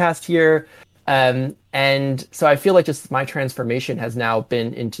podcast here. And so I feel like just my transformation has now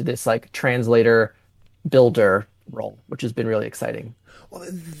been into this like translator builder role, which has been really exciting. Well,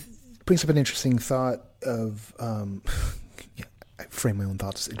 it brings up an interesting thought of, I frame my own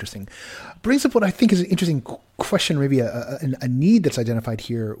thoughts as interesting. Brings up what I think is an interesting question, maybe a need that's identified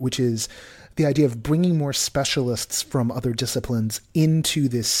here, which is the idea of bringing more specialists from other disciplines into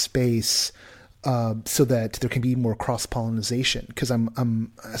this space, so that there can be more cross-pollination. Because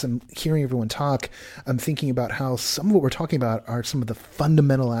as I'm hearing everyone talk, I'm thinking about how some of what we're talking about are some of the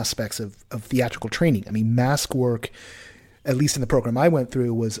fundamental aspects of theatrical training. I mean, mask work, at least in the program I went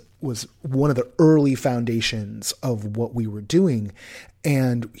through, was one of the early foundations of what we were doing.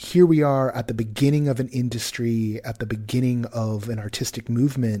 And here we are at the beginning of an industry, at the beginning of an artistic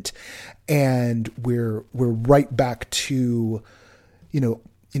movement, and we're right back to,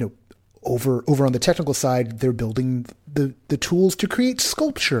 over on the technical side, they're building the tools to create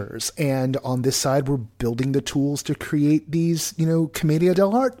sculptures. And on this side, we're building the tools to create these, commedia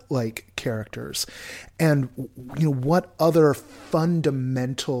dell'arte-like characters. And, what other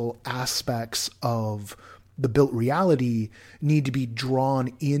fundamental aspects of the built reality need to be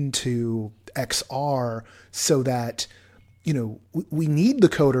drawn into XR so that, we need the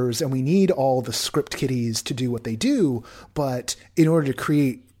coders and we need all the script kiddies to do what they do. But in order to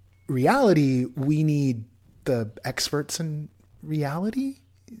create reality, we need the experts in reality.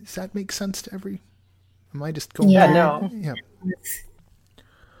 Does that make sense to am I just going? Yeah, no. Yeah.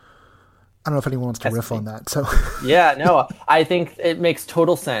 I don't know if anyone wants to riff on that. So yeah, no, I think it makes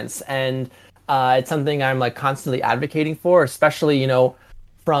total sense. And it's something I'm like constantly advocating for, especially,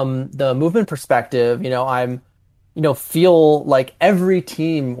 from the movement perspective. I'm feel like every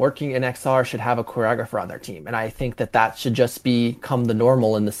team working in XR should have a choreographer on their team. And I think that should just become the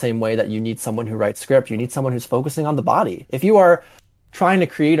normal, in the same way that you need someone who writes script. You need someone who's focusing on the body. If you are trying to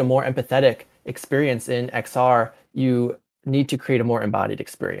create a more empathetic experience in XR, you need to create a more embodied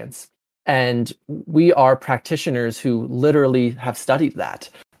experience. And we are practitioners who literally have studied that.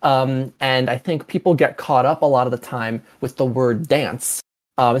 And I think people get caught up a lot of the time with the word dance.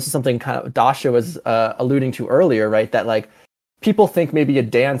 This is something kind of Dasha was alluding to earlier, right? That like people think maybe a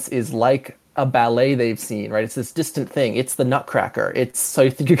dance is like a ballet they've seen, right? It's this distant thing. It's the Nutcracker. It's so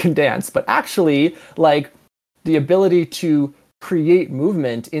you think you can dance, but actually, like the ability to create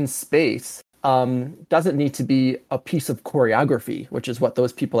movement in space doesn't need to be a piece of choreography, which is what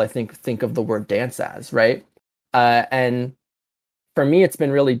those people I think of the word dance as, right? And for me, it's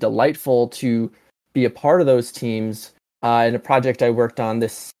been really delightful to be a part of those teams in a project I worked on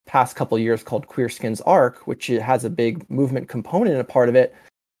this past couple of years called Queer Skins Arc, which has a big movement component a part of it.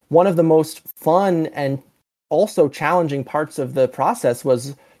 One of the most fun and also challenging parts of the process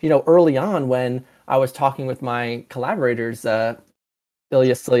was, early on when I was talking with my collaborators, Ilya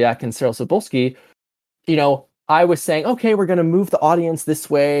Silyak and Cyril Sobolski, I was saying, okay, we're going to move the audience this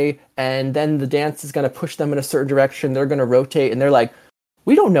way, and then the dance is going to push them in a certain direction. They're going to rotate, and they're like,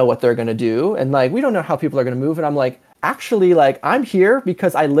 we don't know what they're going to do, and we don't know how people are going to move. And I'm like, actually, I'm here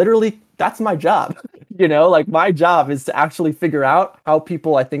because that's my job. My job is to actually figure out how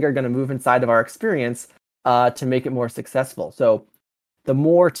people I think are going to move inside of our experience to make it more successful. So the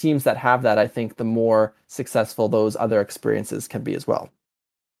more teams that have that, I think the more successful those other experiences can be as well.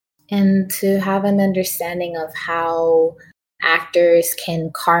 And to have an understanding of how actors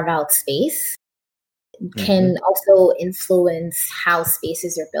can carve out space can also influence how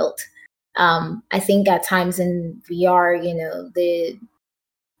spaces are built. I think at times in VR,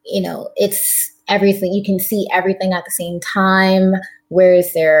 it's everything. You can see everything at the same time. Where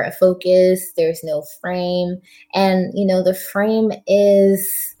is there a focus? There's no frame. And, the frame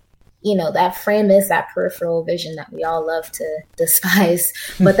is, that frame is that peripheral vision that we all love to despise.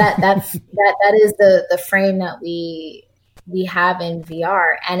 But that is the frame that we have in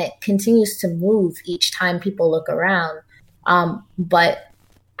VR, and it continues to move each time people look around. But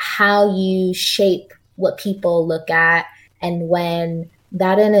how you shape what people look at, and when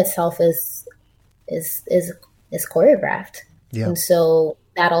that in itself is choreographed. Yeah. And so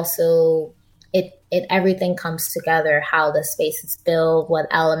that also everything comes together, how the space is built, what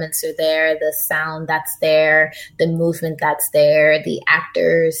elements are there, the sound that's there, the movement that's there, the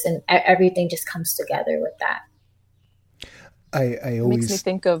actors, and everything just comes together with that. It makes me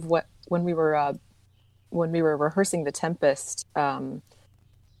think of when we were rehearsing The Tempest in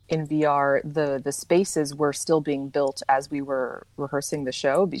VR, the spaces were still being built as we were rehearsing the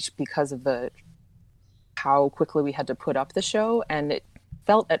show because of how quickly we had to put up the show, and it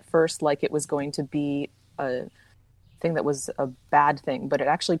felt at first like it was going to be a thing that was a bad thing, but it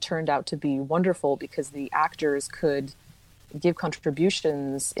actually turned out to be wonderful because the actors could give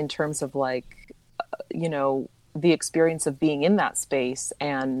contributions in terms of the experience of being in that space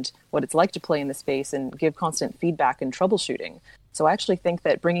and what it's like to play in the space, and give constant feedback and troubleshooting. So I actually think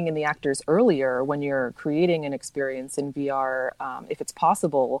that bringing in the actors earlier when you're creating an experience in VR, if it's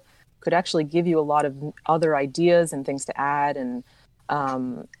possible, could actually give you a lot of other ideas and things to add, and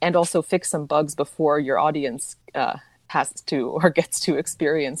also fix some bugs before your audience has to or gets to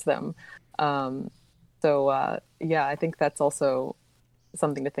experience them. I think that's also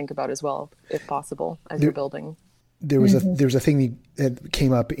something to think about as well, if possible, as you're building. There was a thing that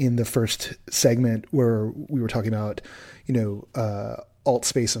came up in the first segment where we were talking about, alt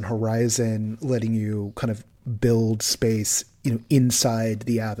space and Horizon letting you kind of build space, inside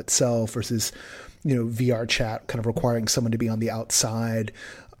the app itself versus, VR chat kind of requiring someone to be on the outside.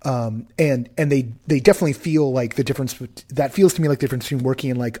 And they definitely feel like the difference. That feels to me like the difference between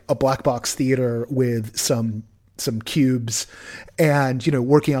working in a black box theater with some cubes and,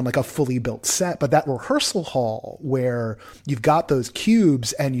 working on a fully built set. But that rehearsal hall where you've got those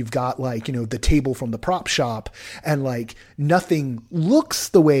cubes and you've got the table from the prop shop and nothing looks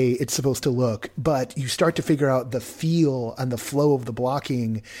the way it's supposed to look, but you start to figure out the feel and the flow of the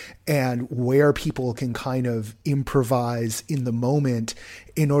blocking and where people can kind of improvise in the moment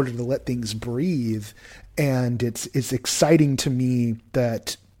in order to let things breathe. And it's exciting to me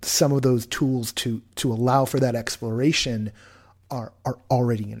that some of those tools to allow for that exploration are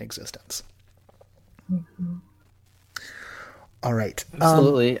already in existence. Mm-hmm. All right.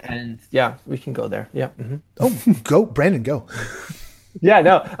 Absolutely. And yeah, we can go there. Yeah. Mm-hmm. Oh, go, Brandon, go. Yeah,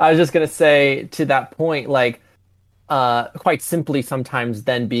 no, I was just going to say to that point, quite simply, sometimes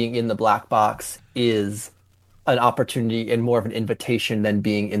then being in the black box is an opportunity and more of an invitation than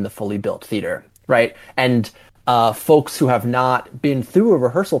being in the fully built theater. Right. And folks who have not been through a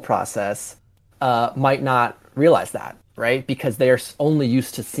rehearsal process might not realize that, right? Because they're only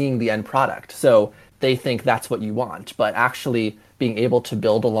used to seeing the end product. So they think that's what you want. But actually being able to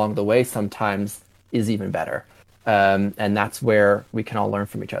build along the way sometimes is even better. And that's where we can all learn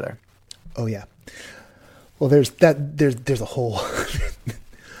from each other. Oh, yeah. Well, there's a whole...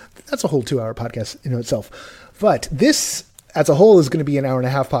 that's a whole 2-hour podcast in itself. But this as a whole is going to be an hour and a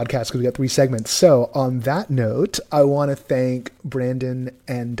half podcast because we got 3 segments. So on that note, I want to thank Brandon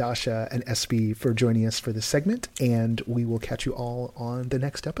and Dasha and SB for joining us for this segment, and we will catch you all on the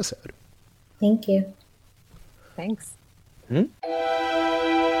next episode. Thank you. Thanks.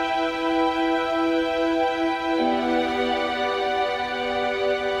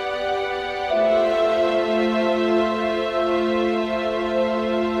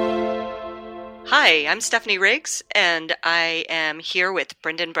 Hi, I'm Stephanie Riggs, and I am here with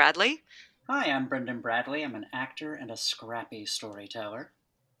Brendan Bradley. Hi, I'm Brendan Bradley. I'm an actor and a scrappy storyteller.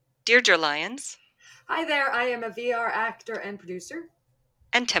 Deirdre Lyons. Hi there, I am a VR actor and producer.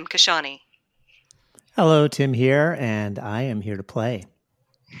 And Tim Kashani. Hello, Tim here, and I am here to play.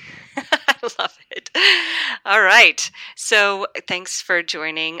 I love it. All right. So thanks for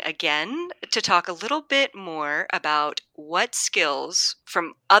joining again to talk a little bit more about what skills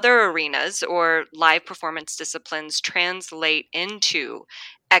from other arenas or live performance disciplines translate into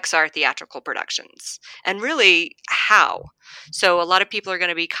XR theatrical productions, and really how. So a lot of people are going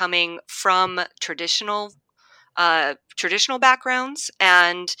to be coming from traditional backgrounds,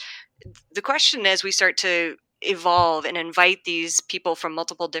 and the question as we start to evolve and invite these people from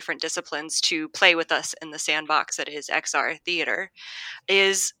multiple different disciplines to play with us in the sandbox that is XR theater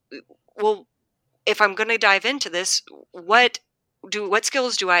is, well, if I'm going to dive into this, what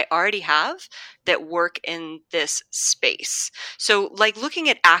skills do I already have that work in this space? So like looking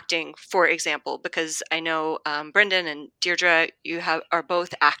at acting, for example, because I know Brendan and Deirdre, you are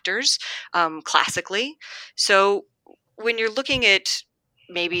both actors classically. So when you're looking at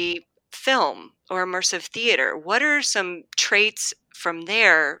maybe film or immersive theater, what are some traits from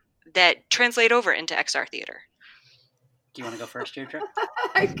there that translate over into XR theater? Do you want to go first, Deirdre?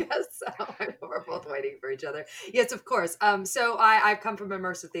 I guess so. I know we're both waiting for each other. Yes, of course. So I've come from an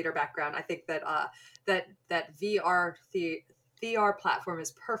immersive theater background. I think that that VR platform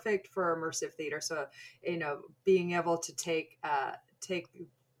is perfect for immersive theater. So, being able to take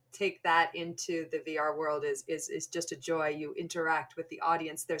that into the VR world is just a joy. You interact with the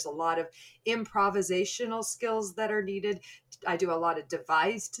audience. There's a lot of improvisational skills that are needed. I do a lot of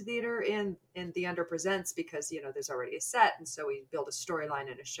devised theater in The Underpresents because, there's already a set. And so we build a storyline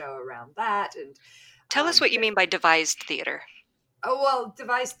and a show around that. And tell us what you mean by devised theater. Oh, well,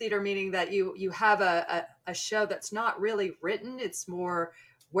 devised theater meaning that you have a show that's not really written. It's more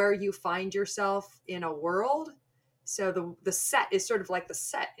where you find yourself in a world. So the set is sort of like the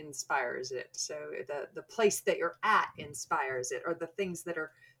set inspires it. So the place that you're at inspires it, or the things that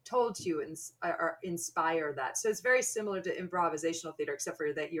are told to you inspire that. So it's very similar to improvisational theater, except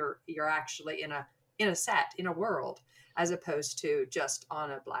for that you're actually in a set, in a world, as opposed to just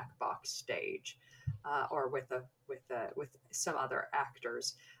on a black box stage, or with some other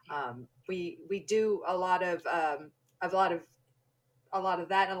actors. We do a lot of that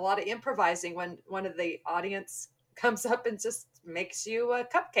and a lot of improvising when one of the audience comes up and just makes you a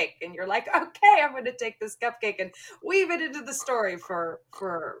cupcake, and you're like, okay, I'm going to take this cupcake and weave it into the story for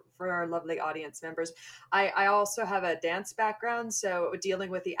our lovely audience members. I also have a dance background, so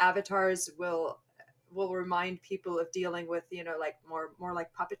dealing with the avatars will remind people of dealing with, like more like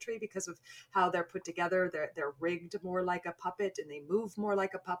puppetry because of how they're put together. They're rigged more like a puppet and they move more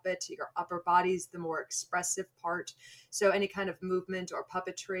like a puppet. Your upper body's the more expressive part. So any kind of movement or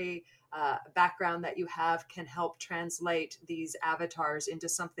puppetry background that you have can help translate these avatars into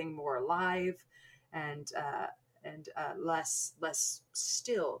something more alive and less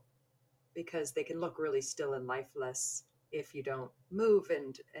still, because they can look really still and lifeless if you don't move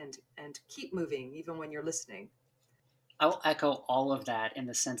and keep moving even when you're listening. I'll echo all of that in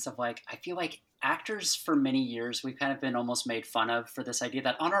the sense of I feel like actors for many years, we've kind of been almost made fun of for this idea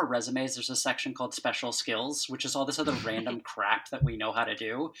that on our resumes, there's a section called special skills, which is all this other random crap that we know how to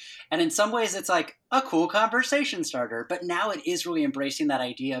do. And in some ways it's like a cool conversation starter, but now it is really embracing that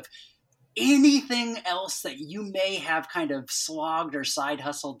idea of anything else that you may have kind of slogged or side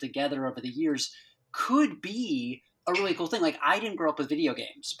hustled together over the years could be a really cool thing. I didn't grow up with video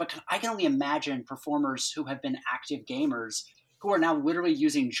games, but I can only imagine performers who have been active gamers who are now literally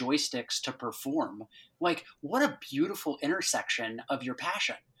using joysticks to perform. What a beautiful intersection of your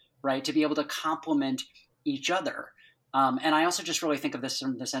passion, right? To be able to complement each other. And I also just really think of this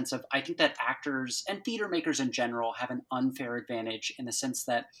from the sense of, I think that actors and theater makers in general have an unfair advantage in the sense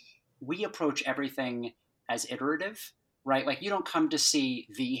that we approach everything as iterative, right? You don't come to see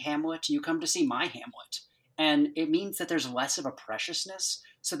the Hamlet, you come to see my Hamlet. And it means that there's less of a preciousness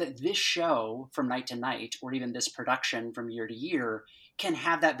so that this show from night to night, or even this production from year to year, can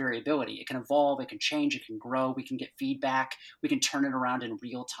have that variability. It can evolve, it can change, it can grow, we can get feedback, we can turn it around in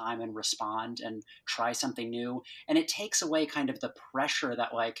real time and respond and try something new. And it takes away kind of the pressure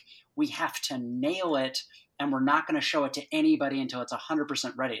that like we have to nail it and we're not going to show it to anybody until it's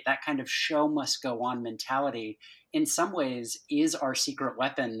 100% ready. That kind of show must go on mentality in some ways is our secret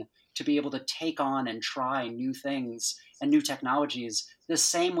weapon to be able to take on and try new things and new technologies the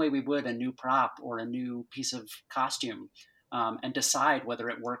same way we would a new prop or a new piece of costume. And decide whether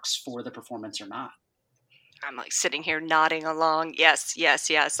it works for the performance or not. I'm like sitting here nodding along. Yes, yes,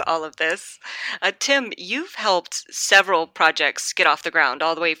 yes, all of this. Tim, you've helped several projects get off the ground,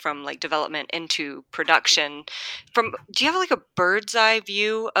 all the way from like development into production. Do you have like a bird's eye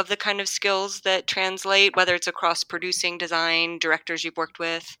view of the kind of skills that translate, whether it's across producing, design, directors you've worked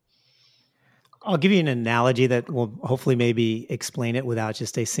with? I'll give you an analogy that will hopefully maybe explain it without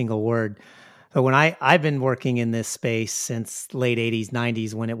just a single word. But when I've been working in this space since late 80s,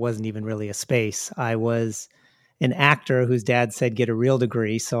 90s, when it wasn't even really a space. I was an actor whose dad said, get a real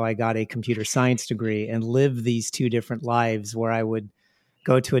degree. So I got a computer science degree and lived these two different lives where I would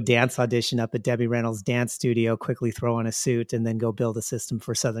go to a dance audition up at Debbie Reynolds' dance studio, quickly throw on a suit, and then go build a system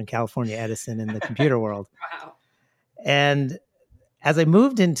for Southern California Edison in the computer world. Wow. And as I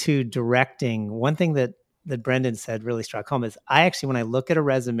moved into directing, one thing that Brendan said really struck home is when I look at a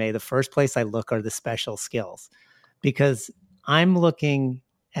resume, the first place I look are the special skills, because I'm looking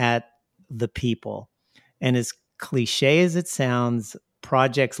at the people. And as cliche as it sounds,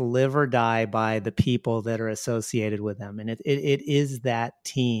 projects live or die by the people that are associated with them. And it is that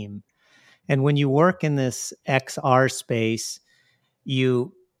team. And when you work in this XR space,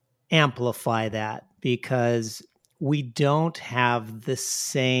 you amplify that because we don't have the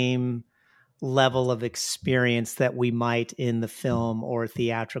same level of experience that we might in the film or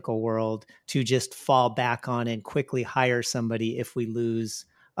theatrical world to just fall back on and quickly hire somebody if we lose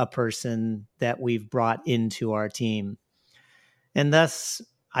a person that we've brought into our team. And thus,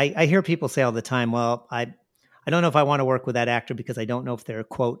 I hear people say all the time, well, I don't know if I want to work with that actor because I don't know if they're,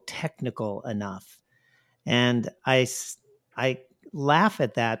 quote, technical enough. And I laugh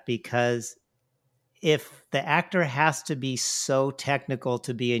at that because if the actor has to be so technical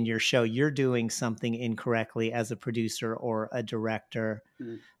to be in your show, you're doing something incorrectly as a producer or a director,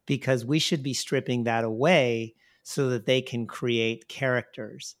 because we should be stripping that away so that they can create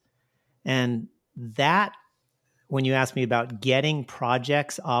characters. And that, when you ask me about getting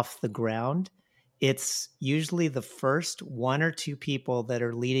projects off the ground, it's usually the first one or two people that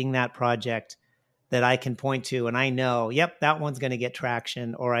are leading that project that I can point to, and I know, yep, that one's going to get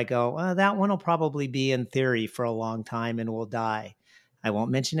traction. Or I go, that one will probably be in theory for a long time and will die. I won't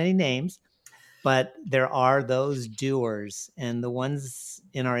mention any names, but there are those doers, and the ones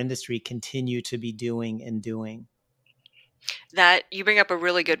in our industry continue to be doing and doing. That you bring up a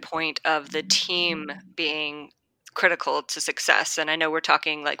really good point of the team being critical to success. And I know we're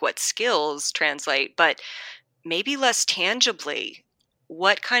talking like what skills translate, but maybe less tangibly,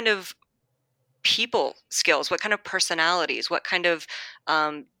 what kind of people skills, what kind of personalities, what kind of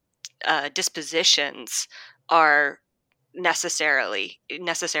dispositions are necessary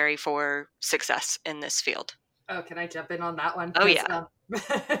for success in this field? Oh, can I jump in on that one? Oh, yeah.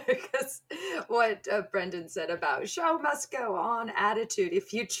 Because what Brendan said about show must go on attitude,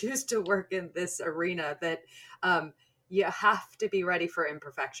 if you choose to work in this arena, that you have to be ready for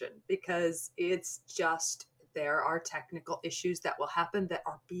imperfection, because it's just, there are technical issues that will happen that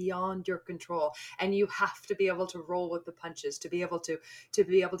are beyond your control, and you have to be able to roll with the punches, to be able to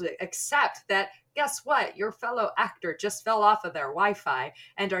accept that, guess what, your fellow actor just fell off of their Wi-Fi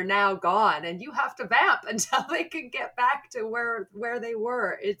and are now gone, and you have to vamp until they can get back to where they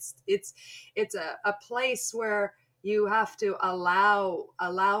were. It's a place where you have to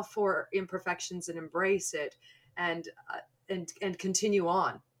allow for imperfections and embrace it, and continue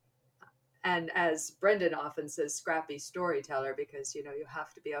on. And as Brendan often says, scrappy storyteller, because, you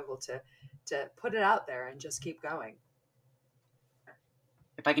have to be able to put it out there and just keep going.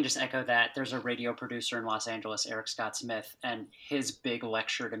 If I can just echo that, there's a radio producer in Los Angeles, Eric Scott Smith, and his big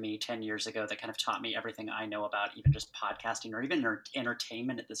lecture to me 10 years ago that kind of taught me everything I know about even just podcasting or even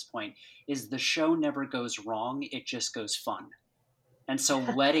entertainment at this point is the show never goes wrong, it just goes fun. And so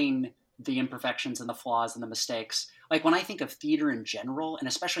letting the imperfections and the flaws and the mistakes, like when I think of theater in general, and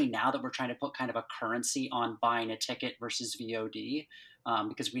especially now that we're trying to put kind of a currency on buying a ticket versus VOD,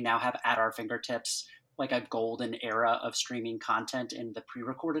 because we now have at our fingertips like a golden era of streaming content in the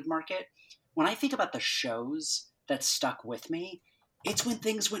pre-recorded market. When I think about the shows that stuck with me, it's when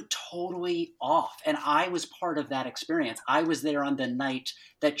things went totally off. And I was part of that experience. I was there on the night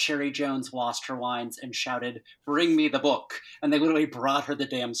that Cherry Jones lost her lines and shouted, "Bring me the book." And they literally brought her the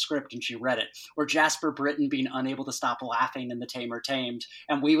damn script and she read it. Or Jasper Britton being unable to stop laughing in The Tamer Tamed.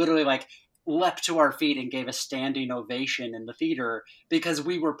 And we literally leapt to our feet and gave a standing ovation in the theater because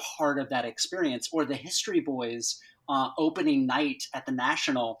we were part of that experience. Or the History Boys opening night at the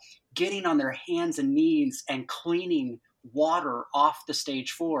National, getting on their hands and knees and cleaning water off the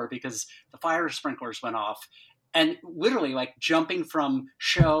stage floor because the fire sprinklers went off, and literally jumping from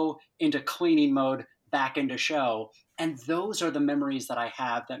show into cleaning mode back into show. And those are the memories that I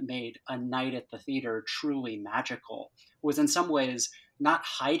have that made a night at the theater truly magical, was in some ways not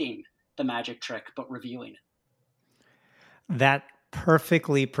hiding the magic trick but revealing it. That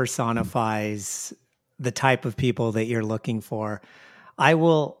perfectly personifies the type of people that you're looking for. I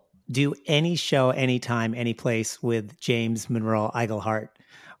will do any show, anytime, any place with James Monroe Iglehart.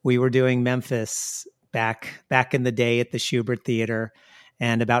 We were doing Memphis back in the day at the Schubert Theater,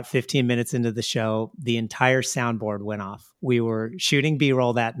 and about 15 minutes into the show, the entire soundboard went off. We were shooting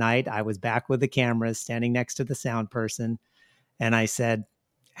B-roll that night. I was back with the cameras, standing next to the sound person, and I said,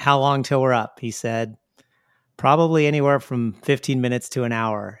 "How long till we're up?" He said, "Probably anywhere from 15 minutes to an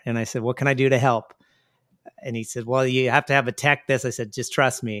hour." And I said, "What can I do to help?" And he said, "Well, you have to have a tech this." I said, "Just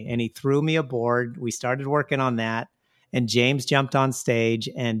trust me." And he threw me a board. We started working on that. And James jumped on stage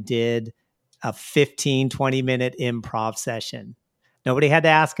and did a 15, 20-minute improv session. Nobody had to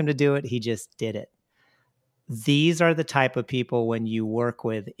ask him to do it. He just did it. These are the type of people, when you work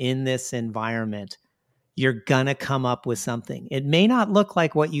with in this environment, you're going to come up with something. It may not look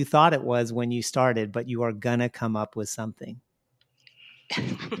like what you thought it was when you started, but you are going to come up with something.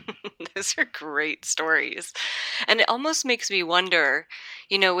 Those are great stories. And it almost makes me wonder,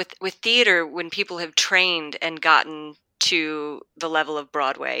 with theater, when people have trained and gotten to the level of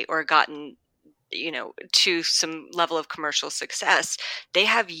Broadway or gotten, to some level of commercial success, they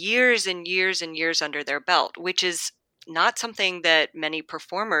have years and years and years under their belt, which is not something that many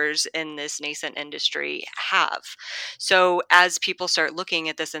performers in this nascent industry have. So as people start looking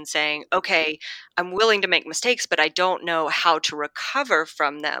at this and saying, okay, I'm willing to make mistakes, but I don't know how to recover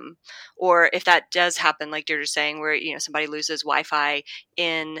from them. Or if that does happen, like you're just saying, where, somebody loses Wi-Fi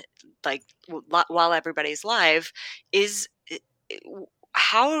in while everybody's live, is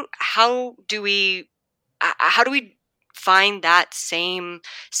how do we find that same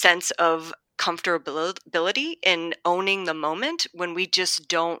sense of comfortability in owning the moment when we just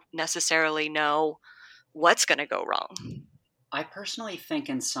don't necessarily know what's going to go wrong? I personally think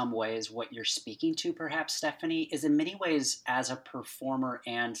in some ways what you're speaking to, perhaps, Stephanie, is in many ways as a performer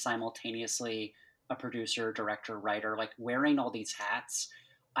and simultaneously a producer, director, writer, wearing all these hats.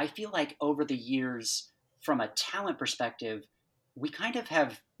 I feel like over the years, from a talent perspective, we kind of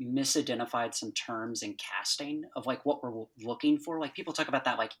have misidentified some terms in casting of what we're looking for. People talk about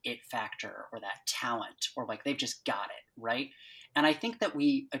that it factor or that talent or they've just got it, right? And I think that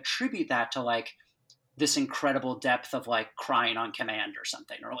we attribute that to this incredible depth of crying on command or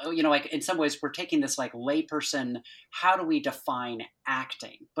something, or in some ways we're taking this layperson, how do we define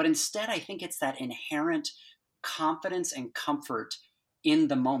acting? But instead I think it's that inherent confidence and comfort in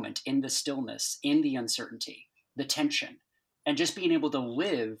the moment, in the stillness, in the uncertainty, the tension, and just being able to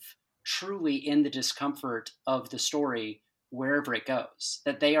live truly in the discomfort of the story wherever it goes,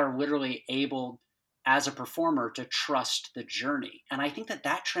 that they are literally able as a performer to trust the journey. And I think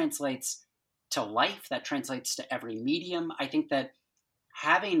that translates to life, that translates to every medium. I think that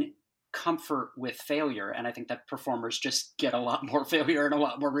having comfort with failure, and I think that performers just get a lot more failure and a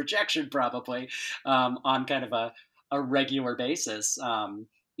lot more rejection probably on kind of a regular basis.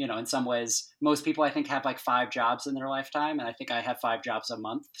 In some ways, most people I think have 5 jobs in their lifetime, and I think I have 5 jobs a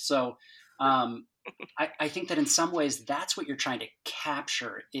month. So I think that in some ways that's what you're trying to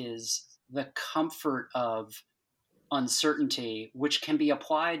capture, is the comfort of uncertainty, which can be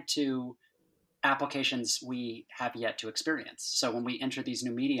applied to applications we have yet to experience. So when we enter these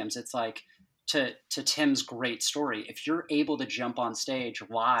new mediums, it's to Tim's great story, if you're able to jump on stage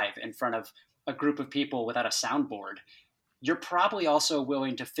live in front of a group of people without a soundboard, you're probably also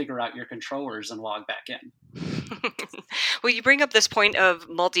willing to figure out your controllers and log back in. Well, you bring up this point of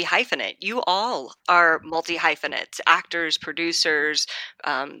multi-hyphenate. You all are multi-hyphenates, actors, producers,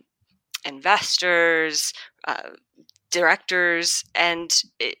 investors, directors, and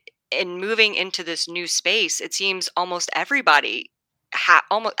in moving into this new space, it seems almost everybody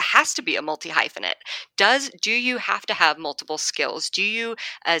almost has to be a multi-hyphenate. Do you have to have multiple skills? Do you,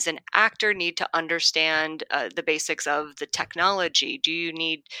 as an actor, need to understand the basics of the technology? Do you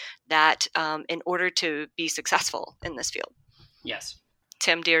need that in order to be successful in this field? Yes.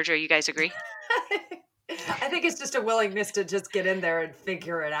 Tim, Deirdre, you guys agree? I think it's just a willingness to just get in there and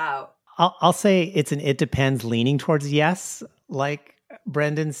figure it out. I'll say it's an it depends leaning towards yes, like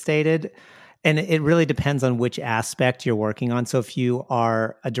Brendan stated. And it really depends on which aspect you're working on. So if you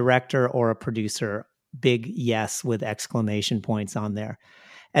are a director or a producer, big yes with exclamation points on there.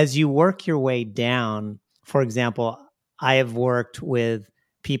 As you work your way down, for example, I have worked with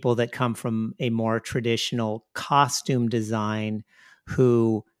people that come from a more traditional costume design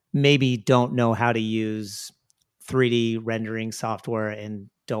who maybe don't know how to use 3D rendering software and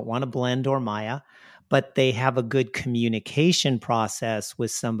don't want to blend or Maya, but they have a good communication process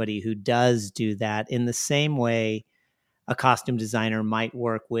with somebody who does do that in the same way a costume designer might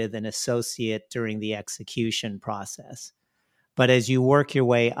work with an associate during the execution process. But as you work your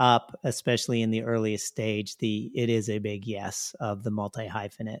way up, especially in the earliest stage, it is a big yes of the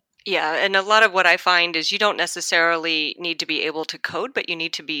multi-hyphenate. Yeah, and a lot of what I find is you don't necessarily need to be able to code, but you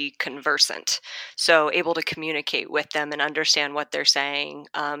need to be conversant. So able to communicate with them and understand what they're saying,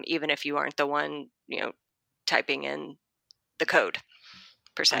 even if you aren't the one, typing in the code,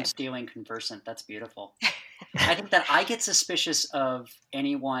 per se. I'm stealing conversant. That's beautiful. I think that I get suspicious of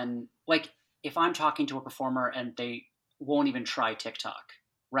anyone, like if I'm talking to a performer and they won't even try TikTok,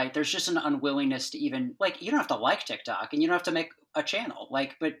 right? There's just an unwillingness to even, like, you don't have to like TikTok and you don't have to make a channel,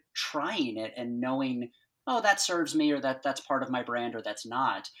 like, but trying it and knowing, oh, that serves me, or that's part of my brand, or that's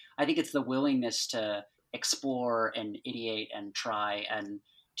not. I think it's the willingness to explore and ideate and try and,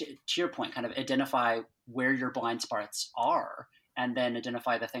 to your point, kind of identify where your blind spots are, and then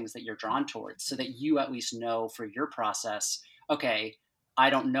identify the things that you're drawn towards, so that you at least know for your process, okay, I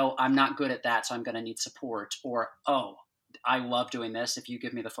don't know, I'm not good at that, so I'm going to need support, or, oh, I love doing this. If you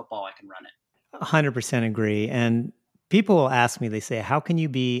give me the football, I can run it. 100% agree. And people will ask me, they say, how can you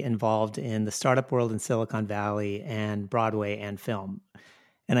be involved in the startup world in Silicon Valley and Broadway and film?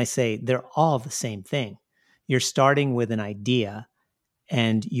 And I say, they're all the same thing. You're starting with an idea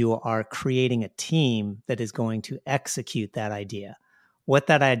and you are creating a team that is going to execute that idea. What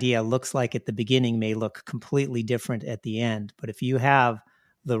that idea looks like at the beginning may look completely different at the end. But if you have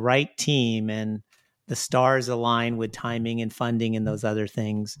the right team and the stars align with timing and funding and those other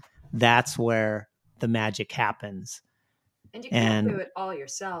things, that's where the magic happens. And you can't do it all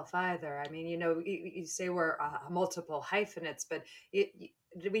yourself either. I mean, you say we're multiple hyphenates, but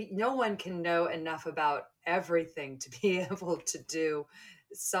no one can know enough about everything to be able to do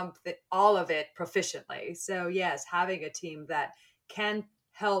something, all of it proficiently. So yes, having a team that can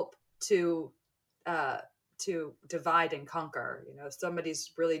help to divide and conquer. If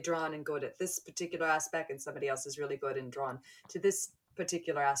somebody's really drawn and good at this particular aspect, and somebody else is really good and drawn to this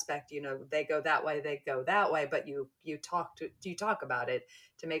particular aspect, they go that way, but you talk about it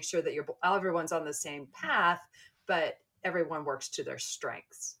to make sure that everyone's on the same path, but everyone works to their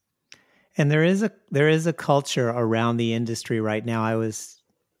strengths. And there is a culture around the industry right now.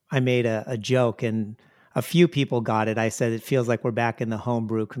 I made a joke and a few people got it. I said, it feels like we're back in the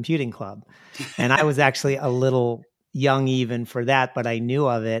homebrew computing club. And I was actually a little young even for that, but I knew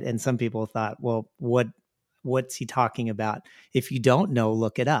of it. And some people thought, well, what's he talking about? If you don't know,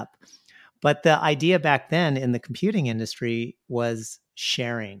 look it up. But the idea back then in the computing industry was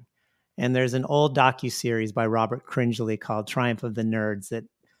sharing. And there's an old docuseries by Robert Cringely called Triumph of the Nerds that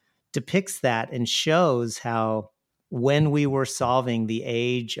depicts that and shows how when we were solving the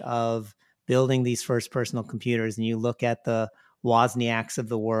age of building these first personal computers, and you look at the Wozniaks of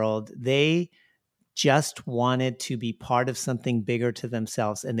the world, they just wanted to be part of something bigger to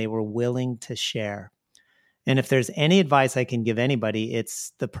themselves, and they were willing to share. And if there's any advice I can give anybody,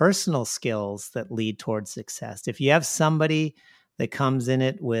 it's the personal skills that lead towards success. If you have somebody that comes in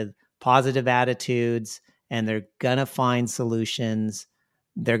it with positive attitudes and they're going to find solutions,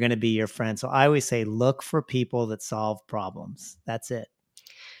 they're going to be your friend. So I always say, look for people that solve problems. That's it.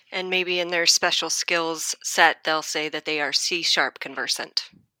 And maybe in their special skills set, they'll say that they are C# conversant.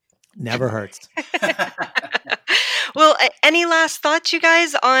 Never hurts. Well, any last thoughts, you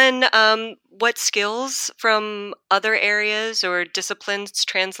guys, on what skills from other areas or disciplines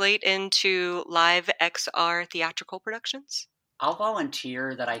translate into live XR theatrical productions? I'll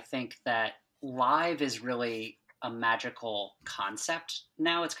volunteer that I think that live is really a magical concept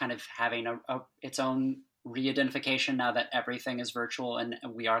now. It's kind of having its own re-identification now that everything is virtual, and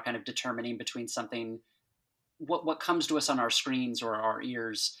we are kind of determining between something, what comes to us on our screens or our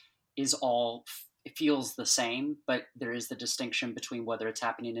ears is all, it feels the same, but there is the distinction between whether it's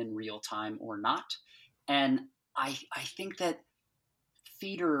happening in real time or not. And I think that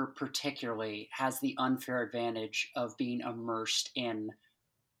theater particularly has the unfair advantage of being immersed in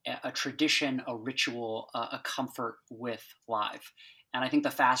a tradition, a ritual, a comfort with live. And I think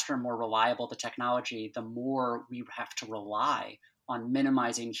the faster and more reliable the technology, the more we have to rely on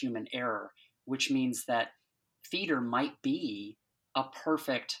minimizing human error, which means that theater might be a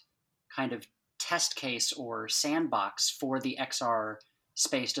perfect kind of test case or sandbox for the XR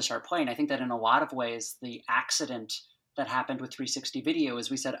space to start playing. I think that in a lot of ways, the accident that happened with 360 video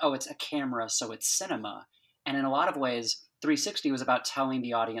is we said, oh, it's a camera, so it's cinema. And in a lot of ways, 360 was about telling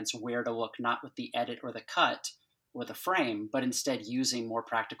the audience where to look, not with the edit or the cut or the frame, but instead using more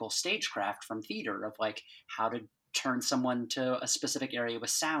practical stagecraft from theater of like how to turn someone to a specific area with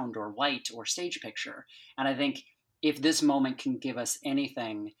sound or light or stage picture. And I think if this moment can give us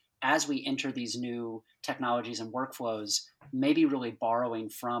anything as we enter these new technologies and workflows, maybe really borrowing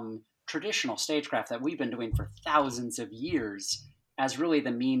from traditional stagecraft that we've been doing for thousands of years as really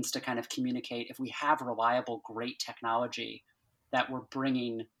the means to kind of communicate. If we have reliable, great technology, that we're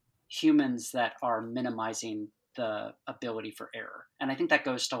bringing humans that are minimizing the ability for error. And I think that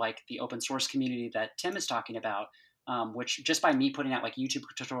goes to like the open source community that Tim is talking about, which just by me putting out like YouTube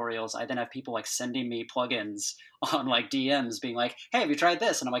tutorials, I then have people like sending me plugins on like DMs being like, hey, have you tried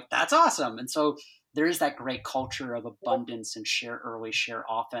this? And I'm like, that's awesome. And so there is that great culture of abundance and share early, share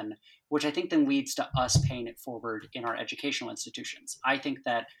often, which I think then leads to us paying it forward in our educational institutions. I think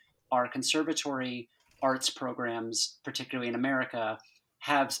that our conservatory arts programs, particularly in America,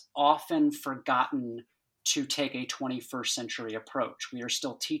 have often forgotten to take a 21st century approach. We are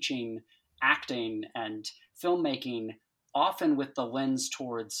still teaching acting and filmmaking, often with the lens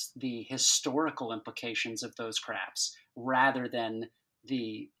towards the historical implications of those crafts, rather than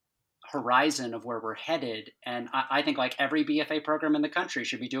the horizon of where we're headed. And I think like every BFA program in the country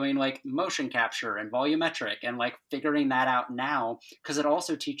should be doing like motion capture and volumetric and like figuring that out now, because it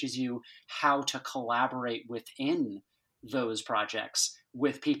also teaches you how to collaborate within those projects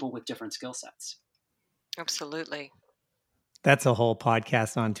with people with different skill sets. Absolutely. That's a whole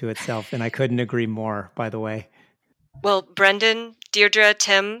podcast onto itself, and I couldn't agree more, by the way. Well, Brendan, Deirdre,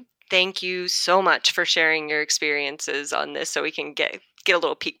 Tim, thank you so much for sharing your experiences on this so we can get a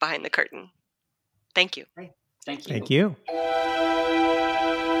little peek behind the curtain. Thank you. Thank you. Thank you.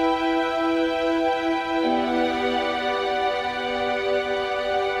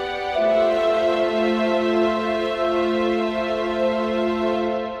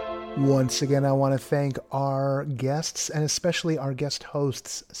 Once again, I want to thank our guests and especially our guest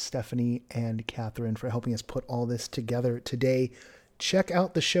hosts, Stephanie and Catherine, for helping us put all this together today. Check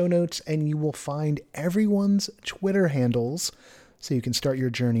out the show notes and you will find everyone's Twitter handles so you can start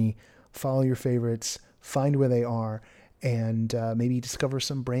your journey, follow your favorites, find where they are, and maybe discover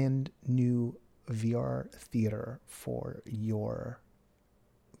some brand new VR theater for your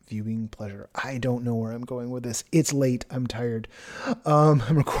viewing pleasure. I don't know where I'm going with this. It's late. I'm tired. I'm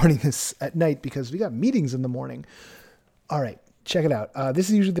recording this at night because we got meetings in the morning. All right, check it out. This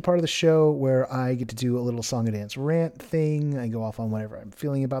is usually the part of the show where I get to do a little song and dance rant thing. I go off on whatever I'm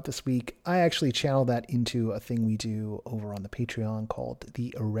feeling about this week. I actually channel that into a thing we do over on the Patreon called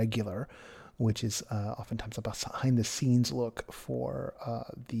The Irregular, which is oftentimes a behind-the-scenes look for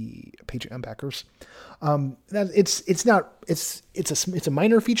the Patreon backers. It's a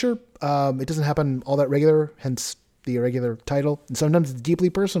minor feature. It doesn't happen all that regular, hence the irregular title. And sometimes it's deeply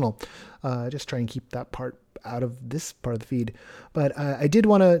personal. Just try and keep that part out of this part of the feed. But I did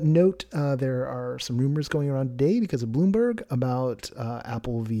want to note there are some rumors going around today because of Bloomberg about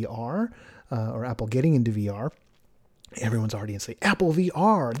Apple VR or Apple getting into VR. Everyone's already saying Apple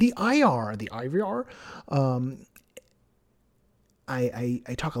VR, the IR, the iVR.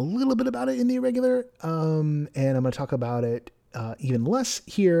 I talk a little bit about it in the Irregular, and I'm going to talk about it even less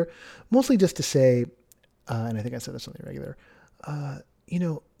here, mostly just to say, and I think I said this on the Irregular.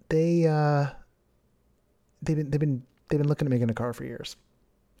 They've been looking at making a car for years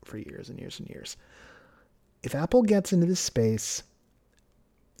and years and years. If Apple gets into this space,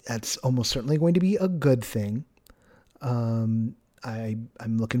 that's almost certainly going to be a good thing. I'm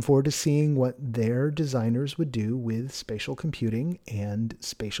looking forward to seeing what their designers would do with spatial computing and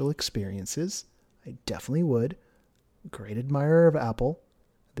spatial experiences. I definitely would. Great admirer of Apple.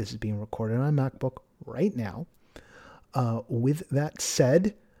 This is being recorded on a MacBook right now. With that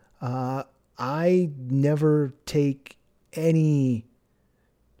said, I never take any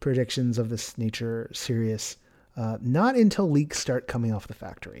predictions of this nature serious. Not until leaks start coming off the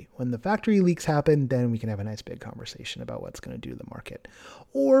factory. When the factory leaks happen, then we can have a nice big conversation about what's going to do to the market.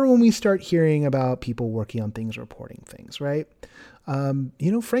 Or when we start hearing about people working on things, reporting things, right?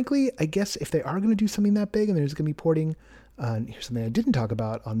 Frankly, I guess if they are going to do something that big and there's going to be porting, And here's something I didn't talk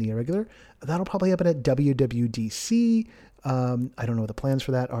about on the irregular. That'll probably happen at WWDC. I don't know what the plans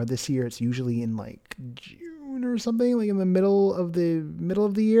for that are this year. It's usually in like June or something, like in the middle of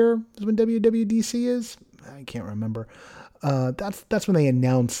the year is when WWDC is. I can't remember. That's when they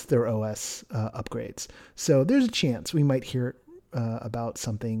announce their OS upgrades. So there's a chance we might hear about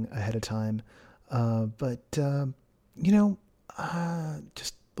something ahead of time. Let's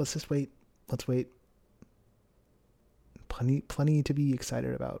wait. Let's wait. Plenty to be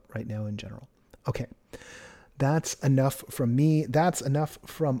excited about right now in general. Okay. That's enough from me. That's enough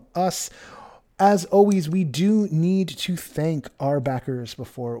from us. As always, we do need to thank our backers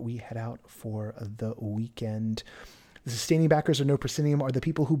before we head out for the weekend. The sustaining backers of No Proscenium are the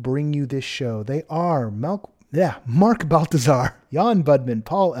people who bring you this show. They are Mark Baltazar, Jan Budman,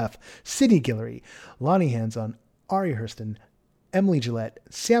 Paul F., Sydney Guillory, Lonnie Hanson, Ari Hurston, Emily Gillette,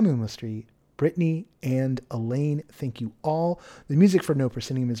 Samuel Mustry, Brittany, and Elaine. Thank you all. The music for No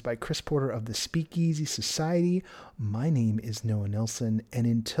Proscenium is by Chris Porter of the Speakeasy Society. My name is Noah Nelson, and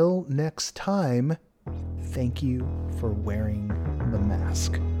until next time, thank you for wearing the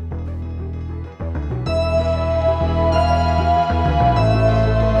mask.